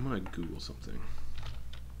see. I'm gonna Google something.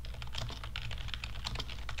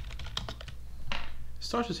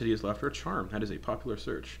 Stasha's hideous laughter, a charm. That is a popular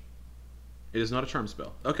search. It is not a charm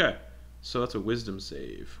spell. Okay, so that's a wisdom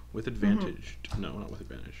save with advantage. No, not with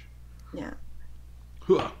advantage. Yeah.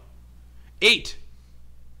 Huh. 8.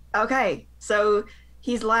 Okay, so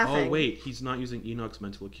He's laughing. Oh wait, he's not using Enok's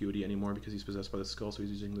mental acuity anymore because he's possessed by the skull, so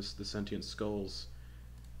he's using the sentient skulls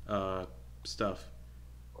stuff.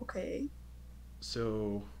 Okay.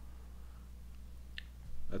 So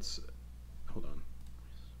that's hold on.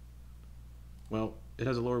 Well, it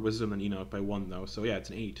has a lower wisdom than Enok by 1 though, so yeah, it's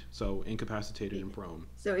an 8. So incapacitated and prone.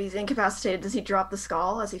 So he's incapacitated. Does he drop the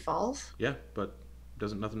skull as he falls? Yeah, but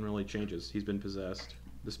nothing really changes. He's been possessed.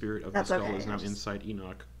 The spirit of That's the skull okay, is now I just- inside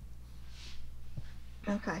Enok.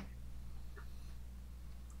 Okay.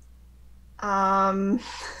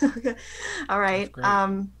 Okay. All right. great.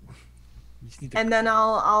 You just need to- And then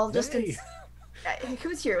I'll just Hey.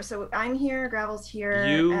 who's here? So I'm here. Gravel's here.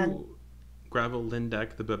 You, And Gravel,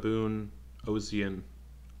 Lindek, the baboon, Ozian.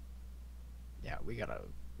 Yeah, we gotta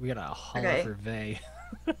holler Okay. for Vey.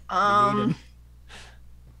 um.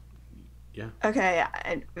 Yeah. Okay.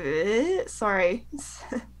 Sorry.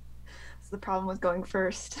 That's the problem with going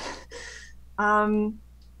first. I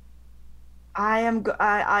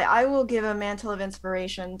will give a mantle of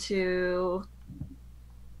inspiration to.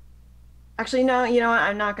 Actually, no. You know what?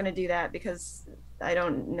 I'm not going to do that because I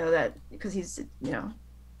don't know that because he's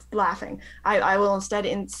laughing. I will instead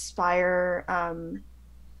inspire. I'm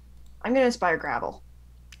going to inspire Gravel.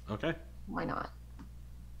 Okay. Why not?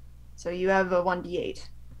 So you have a 1d8.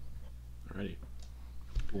 Alrighty.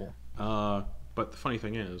 Cool. But the funny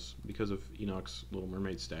thing is, because of Enok's Little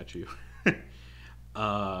Mermaid statue, man,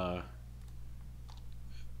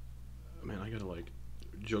 I gotta like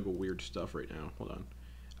juggle weird stuff right now. Hold on.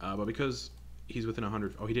 But because he's within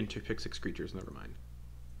 100, he didn't pick 6 creatures. Never mind.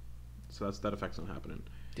 So that effect's not happening.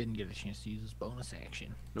 Didn't get a chance to use his bonus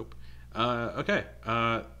action. Nope. Okay.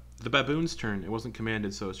 The baboon's turn. It wasn't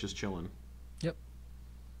commanded, so it's just chilling. Yep.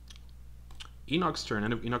 Enok's turn.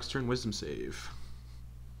 End of Enok's turn. Wisdom save.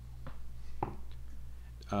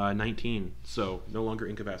 19. So no longer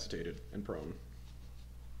incapacitated and prone.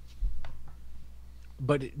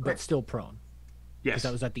 But still prone. Yes. Because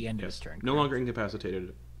that was at the end of his turn. No correct? longer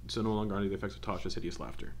incapacitated, so no longer under the effects of Tasha's hideous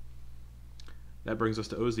laughter. That brings us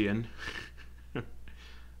to Ozian.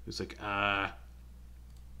 Who's like,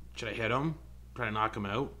 should I hit him? Try to knock him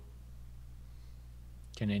out?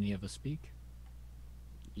 Can any of us speak?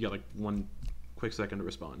 You got like 1 quick second to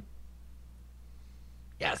respond.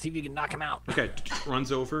 Yeah, see if you can knock him out. Okay,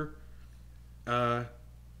 runs over.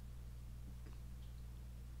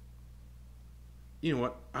 You know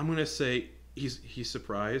what? I'm gonna say he's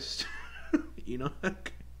surprised.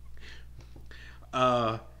 Enak.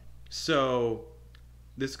 So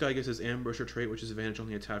this guy gets his ambusher trait, which is advantage on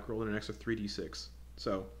the attack roll, and an extra 3d6.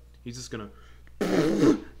 So he's just gonna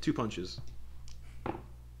 2 punches.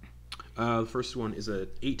 The first one is a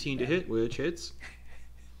 18 to hit, which hits.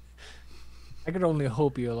 I could only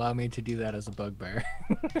hope you allow me to do that as a bugbear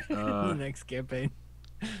in the next campaign.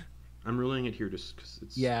 I'm ruling it here just because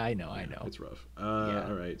it's... Yeah, I know. It's rough. Yeah.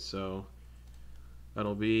 Alright, so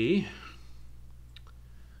that'll be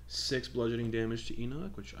 6 bludgeoning damage to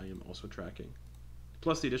Enak, which I am also tracking.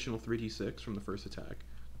 Plus the additional 3d6 from the first attack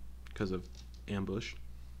because of ambush.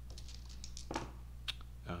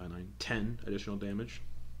 10 additional damage.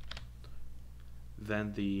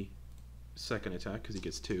 Then the second attack, because he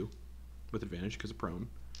gets 2 with advantage because of prone.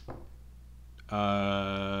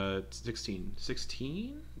 16.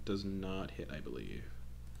 16 does not hit, I believe.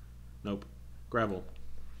 Nope. Gravel.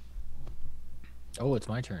 Oh, it's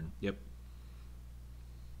my turn. Yep.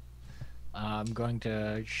 I'm going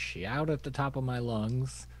to shout at the top of my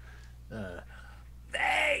lungs.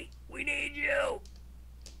 Hey, we need you.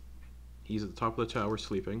 He's at the top of the tower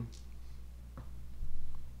sleeping.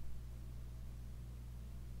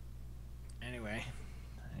 Anyway,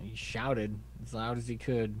 he shouted as loud as he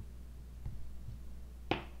could.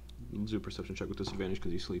 Let's do a perception check with disadvantage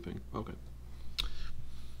because he's sleeping. Okay.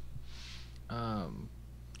 And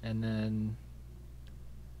then,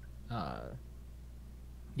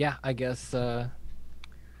 yeah, I guess, yeah,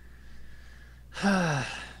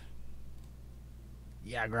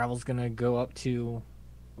 Gravel's gonna go up to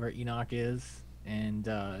where Enak is and,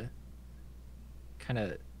 kind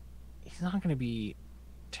of, he's not gonna be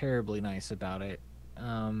terribly nice about it,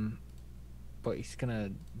 but he's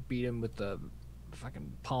gonna beat him with the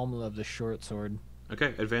fucking pommel of the short sword.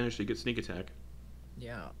 Okay, advantage, so you get sneak attack.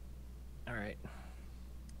 Yeah. Alright.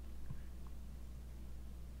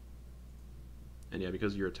 And yeah,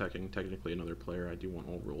 because you're attacking technically another player, I do want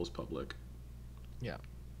all rolls public. Yeah.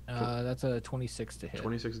 That's a 26 to hit.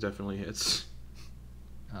 26 definitely hits.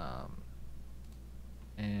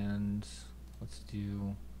 And let's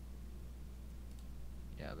do,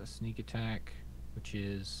 yeah, the sneak attack, which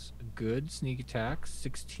is a good sneak attack,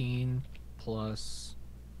 16 plus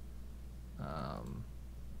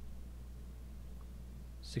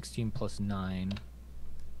 16 plus 9.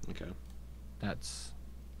 Okay. That's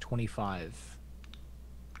 25.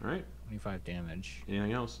 All right. 25 damage.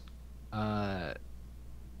 Anything else?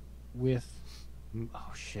 With...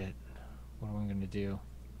 Oh, shit. What am I going to do?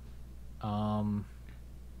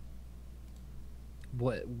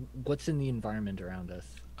 What's in the environment around us?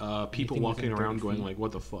 People Anything walking within 30 around going feet? like,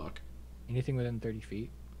 what the fuck? Anything within 30 feet?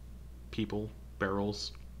 People,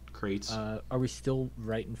 barrels, crates. Are we still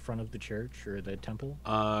right in front of the church or the temple?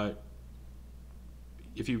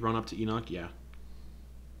 If you run up to Enak, yeah.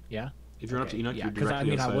 Yeah? If you run up to Enak, yeah, you're because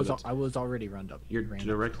directly outside. I was already run up. You're ran up.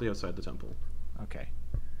 directly outside the temple. Okay.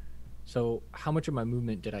 So how much of my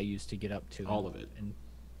movement did I use to get up to them? All of it. And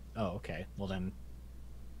oh, okay. Well then,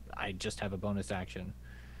 I just have a bonus action.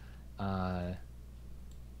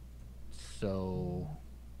 So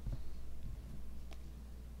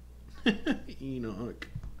Enak.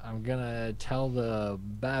 I'm gonna tell the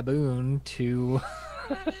baboon to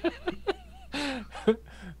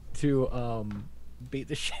to beat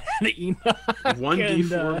the shit out of Enak.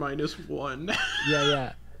 1d4 minus 1.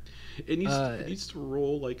 Yeah. It needs to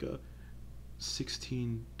roll like a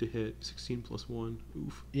 16 to hit. 16 plus 1.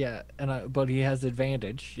 Oof. Yeah, but he has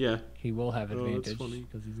advantage. Yeah. He will have Oh, that's advantage funny.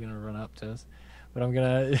 because he's gonna run up to us. But I'm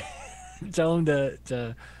gonna tell him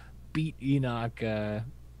to beat Enak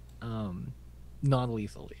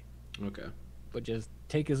non-lethally, Okay. but just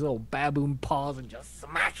take his little baboon paws and just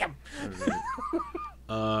smash him.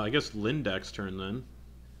 Alright. I guess Lindak's turn then.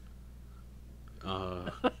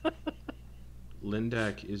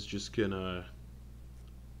 Lindak is just gonna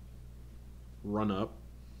run up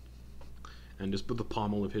and just put the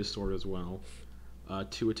pommel of his sword as well.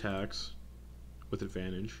 2 attacks with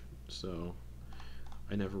advantage, so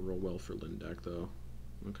I never roll well for Lindak though.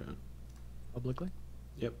 Okay. Publicly?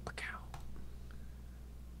 Yep. Pacow.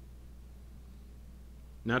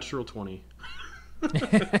 Natural 20.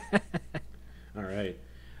 Alright.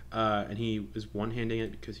 And he is one-handing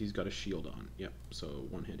it because he's got a shield on. Yep, so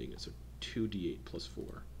one-handing it, so 2d8 plus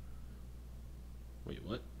 4. Wait,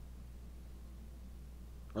 what?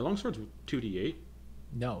 Are longswords 2d8?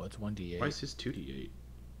 No, it's 1d8. Why is his 2d8?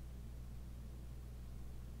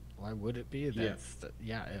 Why would it be?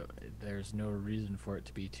 There's no reason for it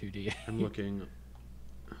to be 2d8. I'm looking.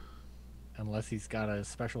 Unless he's got a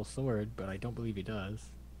special sword, but I don't believe he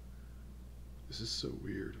does. This is so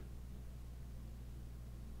weird.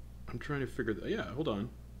 I'm trying to figure that. Yeah, hold on.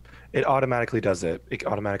 It automatically does it. It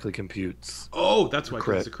automatically computes. Oh, that's why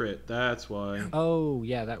Crit. it's a crit. That's why. Oh,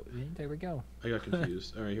 yeah, there we go. I got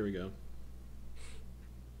confused. All right, here we go.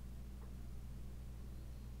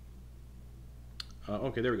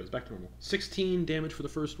 Okay, there we go. It's back to normal. 16 damage for the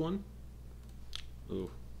first one. Oh,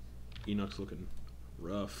 Enok's looking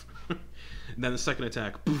rough. And then the second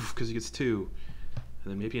attack, poof, because he gets 2.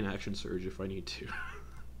 And then maybe an action surge if I need to.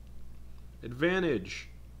 Advantage.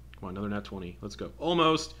 Come on, another nat 20. Let's go.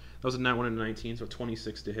 Almost. That was a nat 1 and a 19, so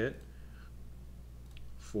 26 to hit.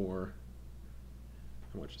 For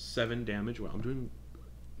how much? 7 damage. Wow,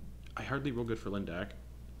 I hardly roll good for Lindak.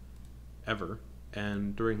 Ever.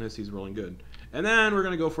 And during this, he's rolling good. And then we're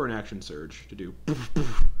going to go for an action surge to do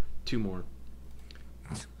 2 more.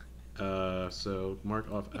 So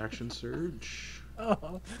mark off action surge.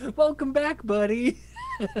 Oh, welcome back, buddy.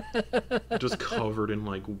 Just covered in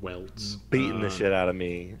like welts. Beating the shit out of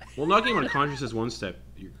me. Well, knocking him unconscious is one step.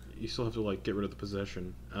 You still have to like get rid of the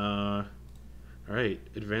possession. All right,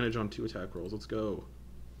 advantage on 2 attack rolls. Let's go.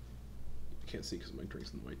 I can't see because my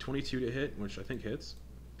drink's in the way. 22 to hit, which I think hits.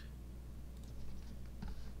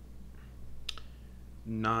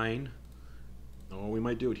 9. Oh, we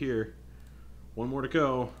might do it here. 1 more to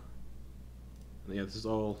go. And yeah, this is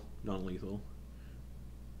all non-lethal.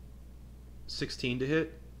 16 to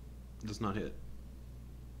hit. Does not hit.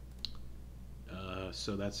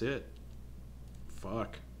 So that's it.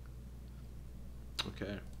 Fuck.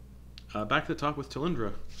 Okay. Back to the top with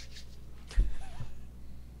Talindra.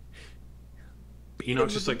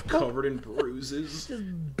 Enok's just like covered in bruises.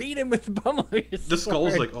 Just beat him with the pommel of your The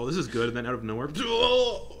skull's sword. like, oh, this is good, and then out of nowhere,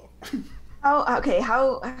 Oh, okay.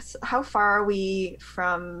 How far are we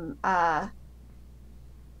from the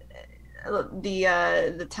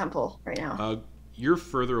temple right now? you're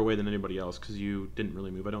further away than anybody else because you didn't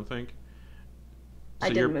really move, I don't think. So I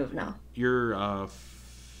didn't move, no. You're about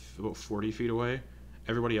 40 feet away.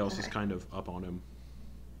 Everybody else is kind of up on him.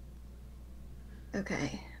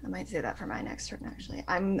 Okay, I might say that for my next turn. Actually,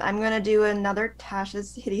 I'm gonna do another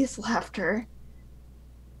Tasha's hideous laughter.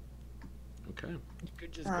 Okay. You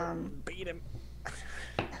could just go and beat him.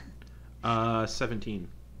 17.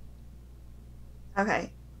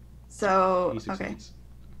 Okay, so He succeeds,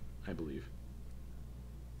 I believe.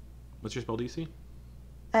 What's your spell DC?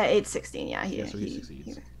 8, 16, yeah. Yeah, so he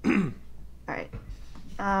succeeds. All right.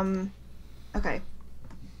 Okay.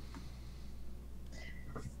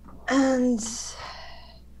 And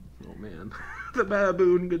Oh man, the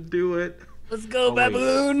baboon could do it. Let's go, Oh, wait.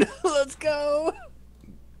 baboon. Let's go.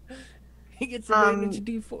 He gets advantage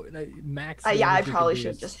D4. Like, max. yeah, I damage he can probably do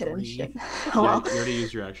should is just hit him. 3. Shit. Yeah, Oh well. you already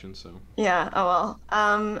used your action, so. Yeah. Oh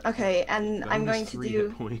well. Okay, and That I'm one has going to 3 do.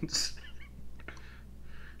 hit points.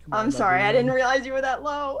 Come on, I'm sorry, I baboon. didn't realize you were that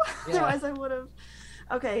low. Yeah. Otherwise, I would have.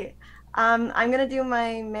 Okay. I'm gonna do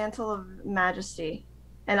my Mantle of Majesty,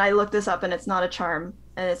 and I looked this up, and it's not a charm,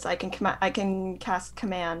 and it's I can cast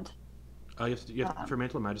command. For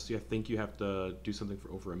Mantle of Majesty, I think you have to do something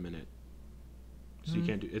for over a minute. So you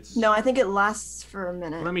can't do it's. No, I think it lasts for a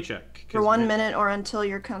minute. Let me check. For 1 minute or until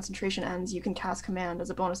your concentration ends, you can cast command as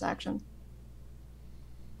a bonus action.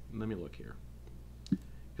 Let me look here.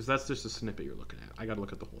 Because that's just a snippet you're looking at. I gotta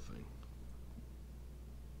look at the whole thing.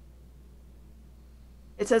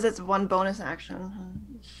 It says it's 1 bonus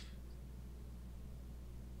action.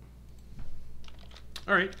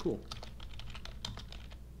 All right, cool.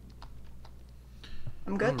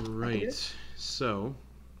 I'm good. All right, so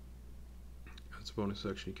that's a bonus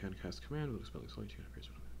action. You can cast command with a spelling slot.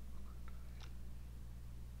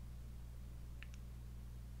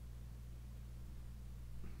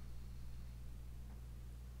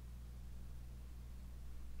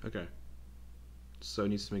 Okay. So it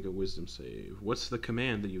needs to make a wisdom save. What's the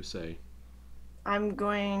command that you say? I'm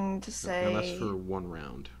going to say. And that's for 1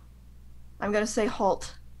 round. I'm going to say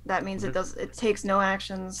halt. That means Okay. it takes no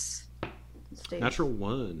actions. Natural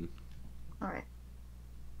 1. All right.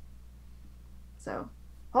 So,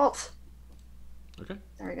 halt. Okay.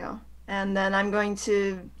 There we go. And then I'm going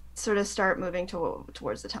to sort of start moving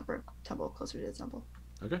towards the temple, closer to the temple.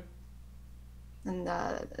 Okay. And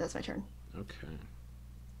that's my turn. Okay.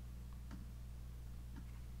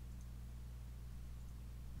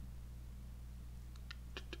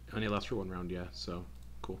 Only lasts for 1 round, yeah. So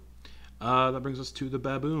cool. That brings us to the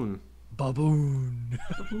baboon. Baboon.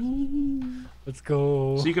 Let's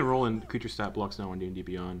go. So you can roll in creature stat blocks now on D&D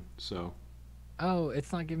Beyond. So. Oh,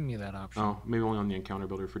 it's not giving me that option. Oh, maybe only on the encounter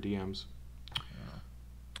builder for DMs.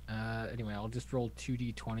 Anyway, I'll just roll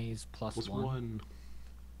 2d20s plus Plus 1. 1.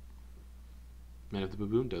 Man, if the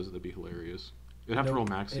baboon does it, that'd be hilarious. You'd have to roll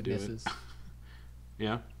max to do misses. it.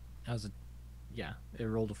 Yeah? Yeah, it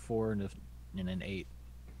rolled a 4 and an 8.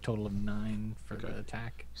 Total of 9 for Okay. the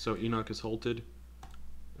attack. So Enak is halted.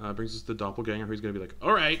 Brings us the doppelganger, who's going to be like,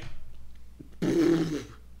 all right.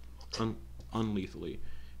 Unlethally.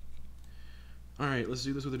 All right, let's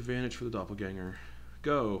do this with advantage for the doppelganger.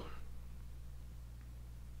 Go.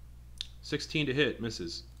 16 to hit,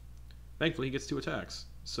 misses. Thankfully, he gets 2 attacks.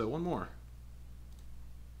 So 1 more.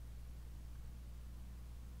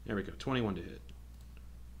 There we go. 21 to hit.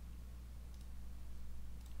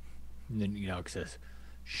 And then Enoch says,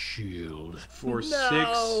 "Shield." For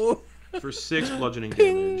No! 6 bludgeoning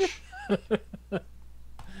damage.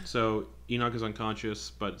 So Enak is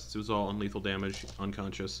unconscious, but it was all unlethal damage,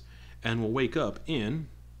 unconscious, and will wake up in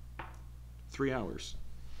 3 hours.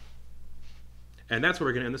 And that's where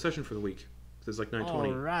we're going to end the session for the week. It's like 9:20.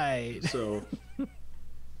 All right. So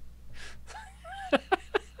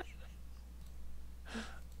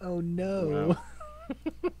Oh no. Wow.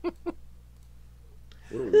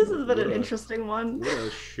 This has been an interesting one. What a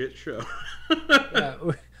shit show. Yeah,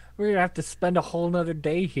 we're gonna have to spend a whole nother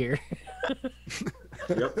day here.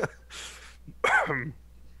 Yep.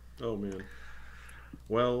 Oh man.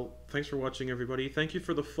 Well, thanks for watching, everybody. Thank you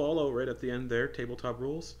for the follow right at the end there, Tabletop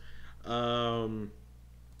Rules. We'll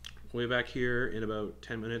be back here in about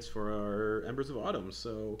 10 minutes for our Embers of Autumn,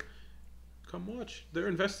 so come watch. They're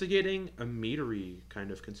investigating a meadery kind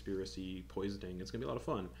of conspiracy poisoning. It's going to be a lot of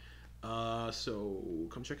fun. So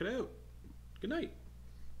come check it out. Good night.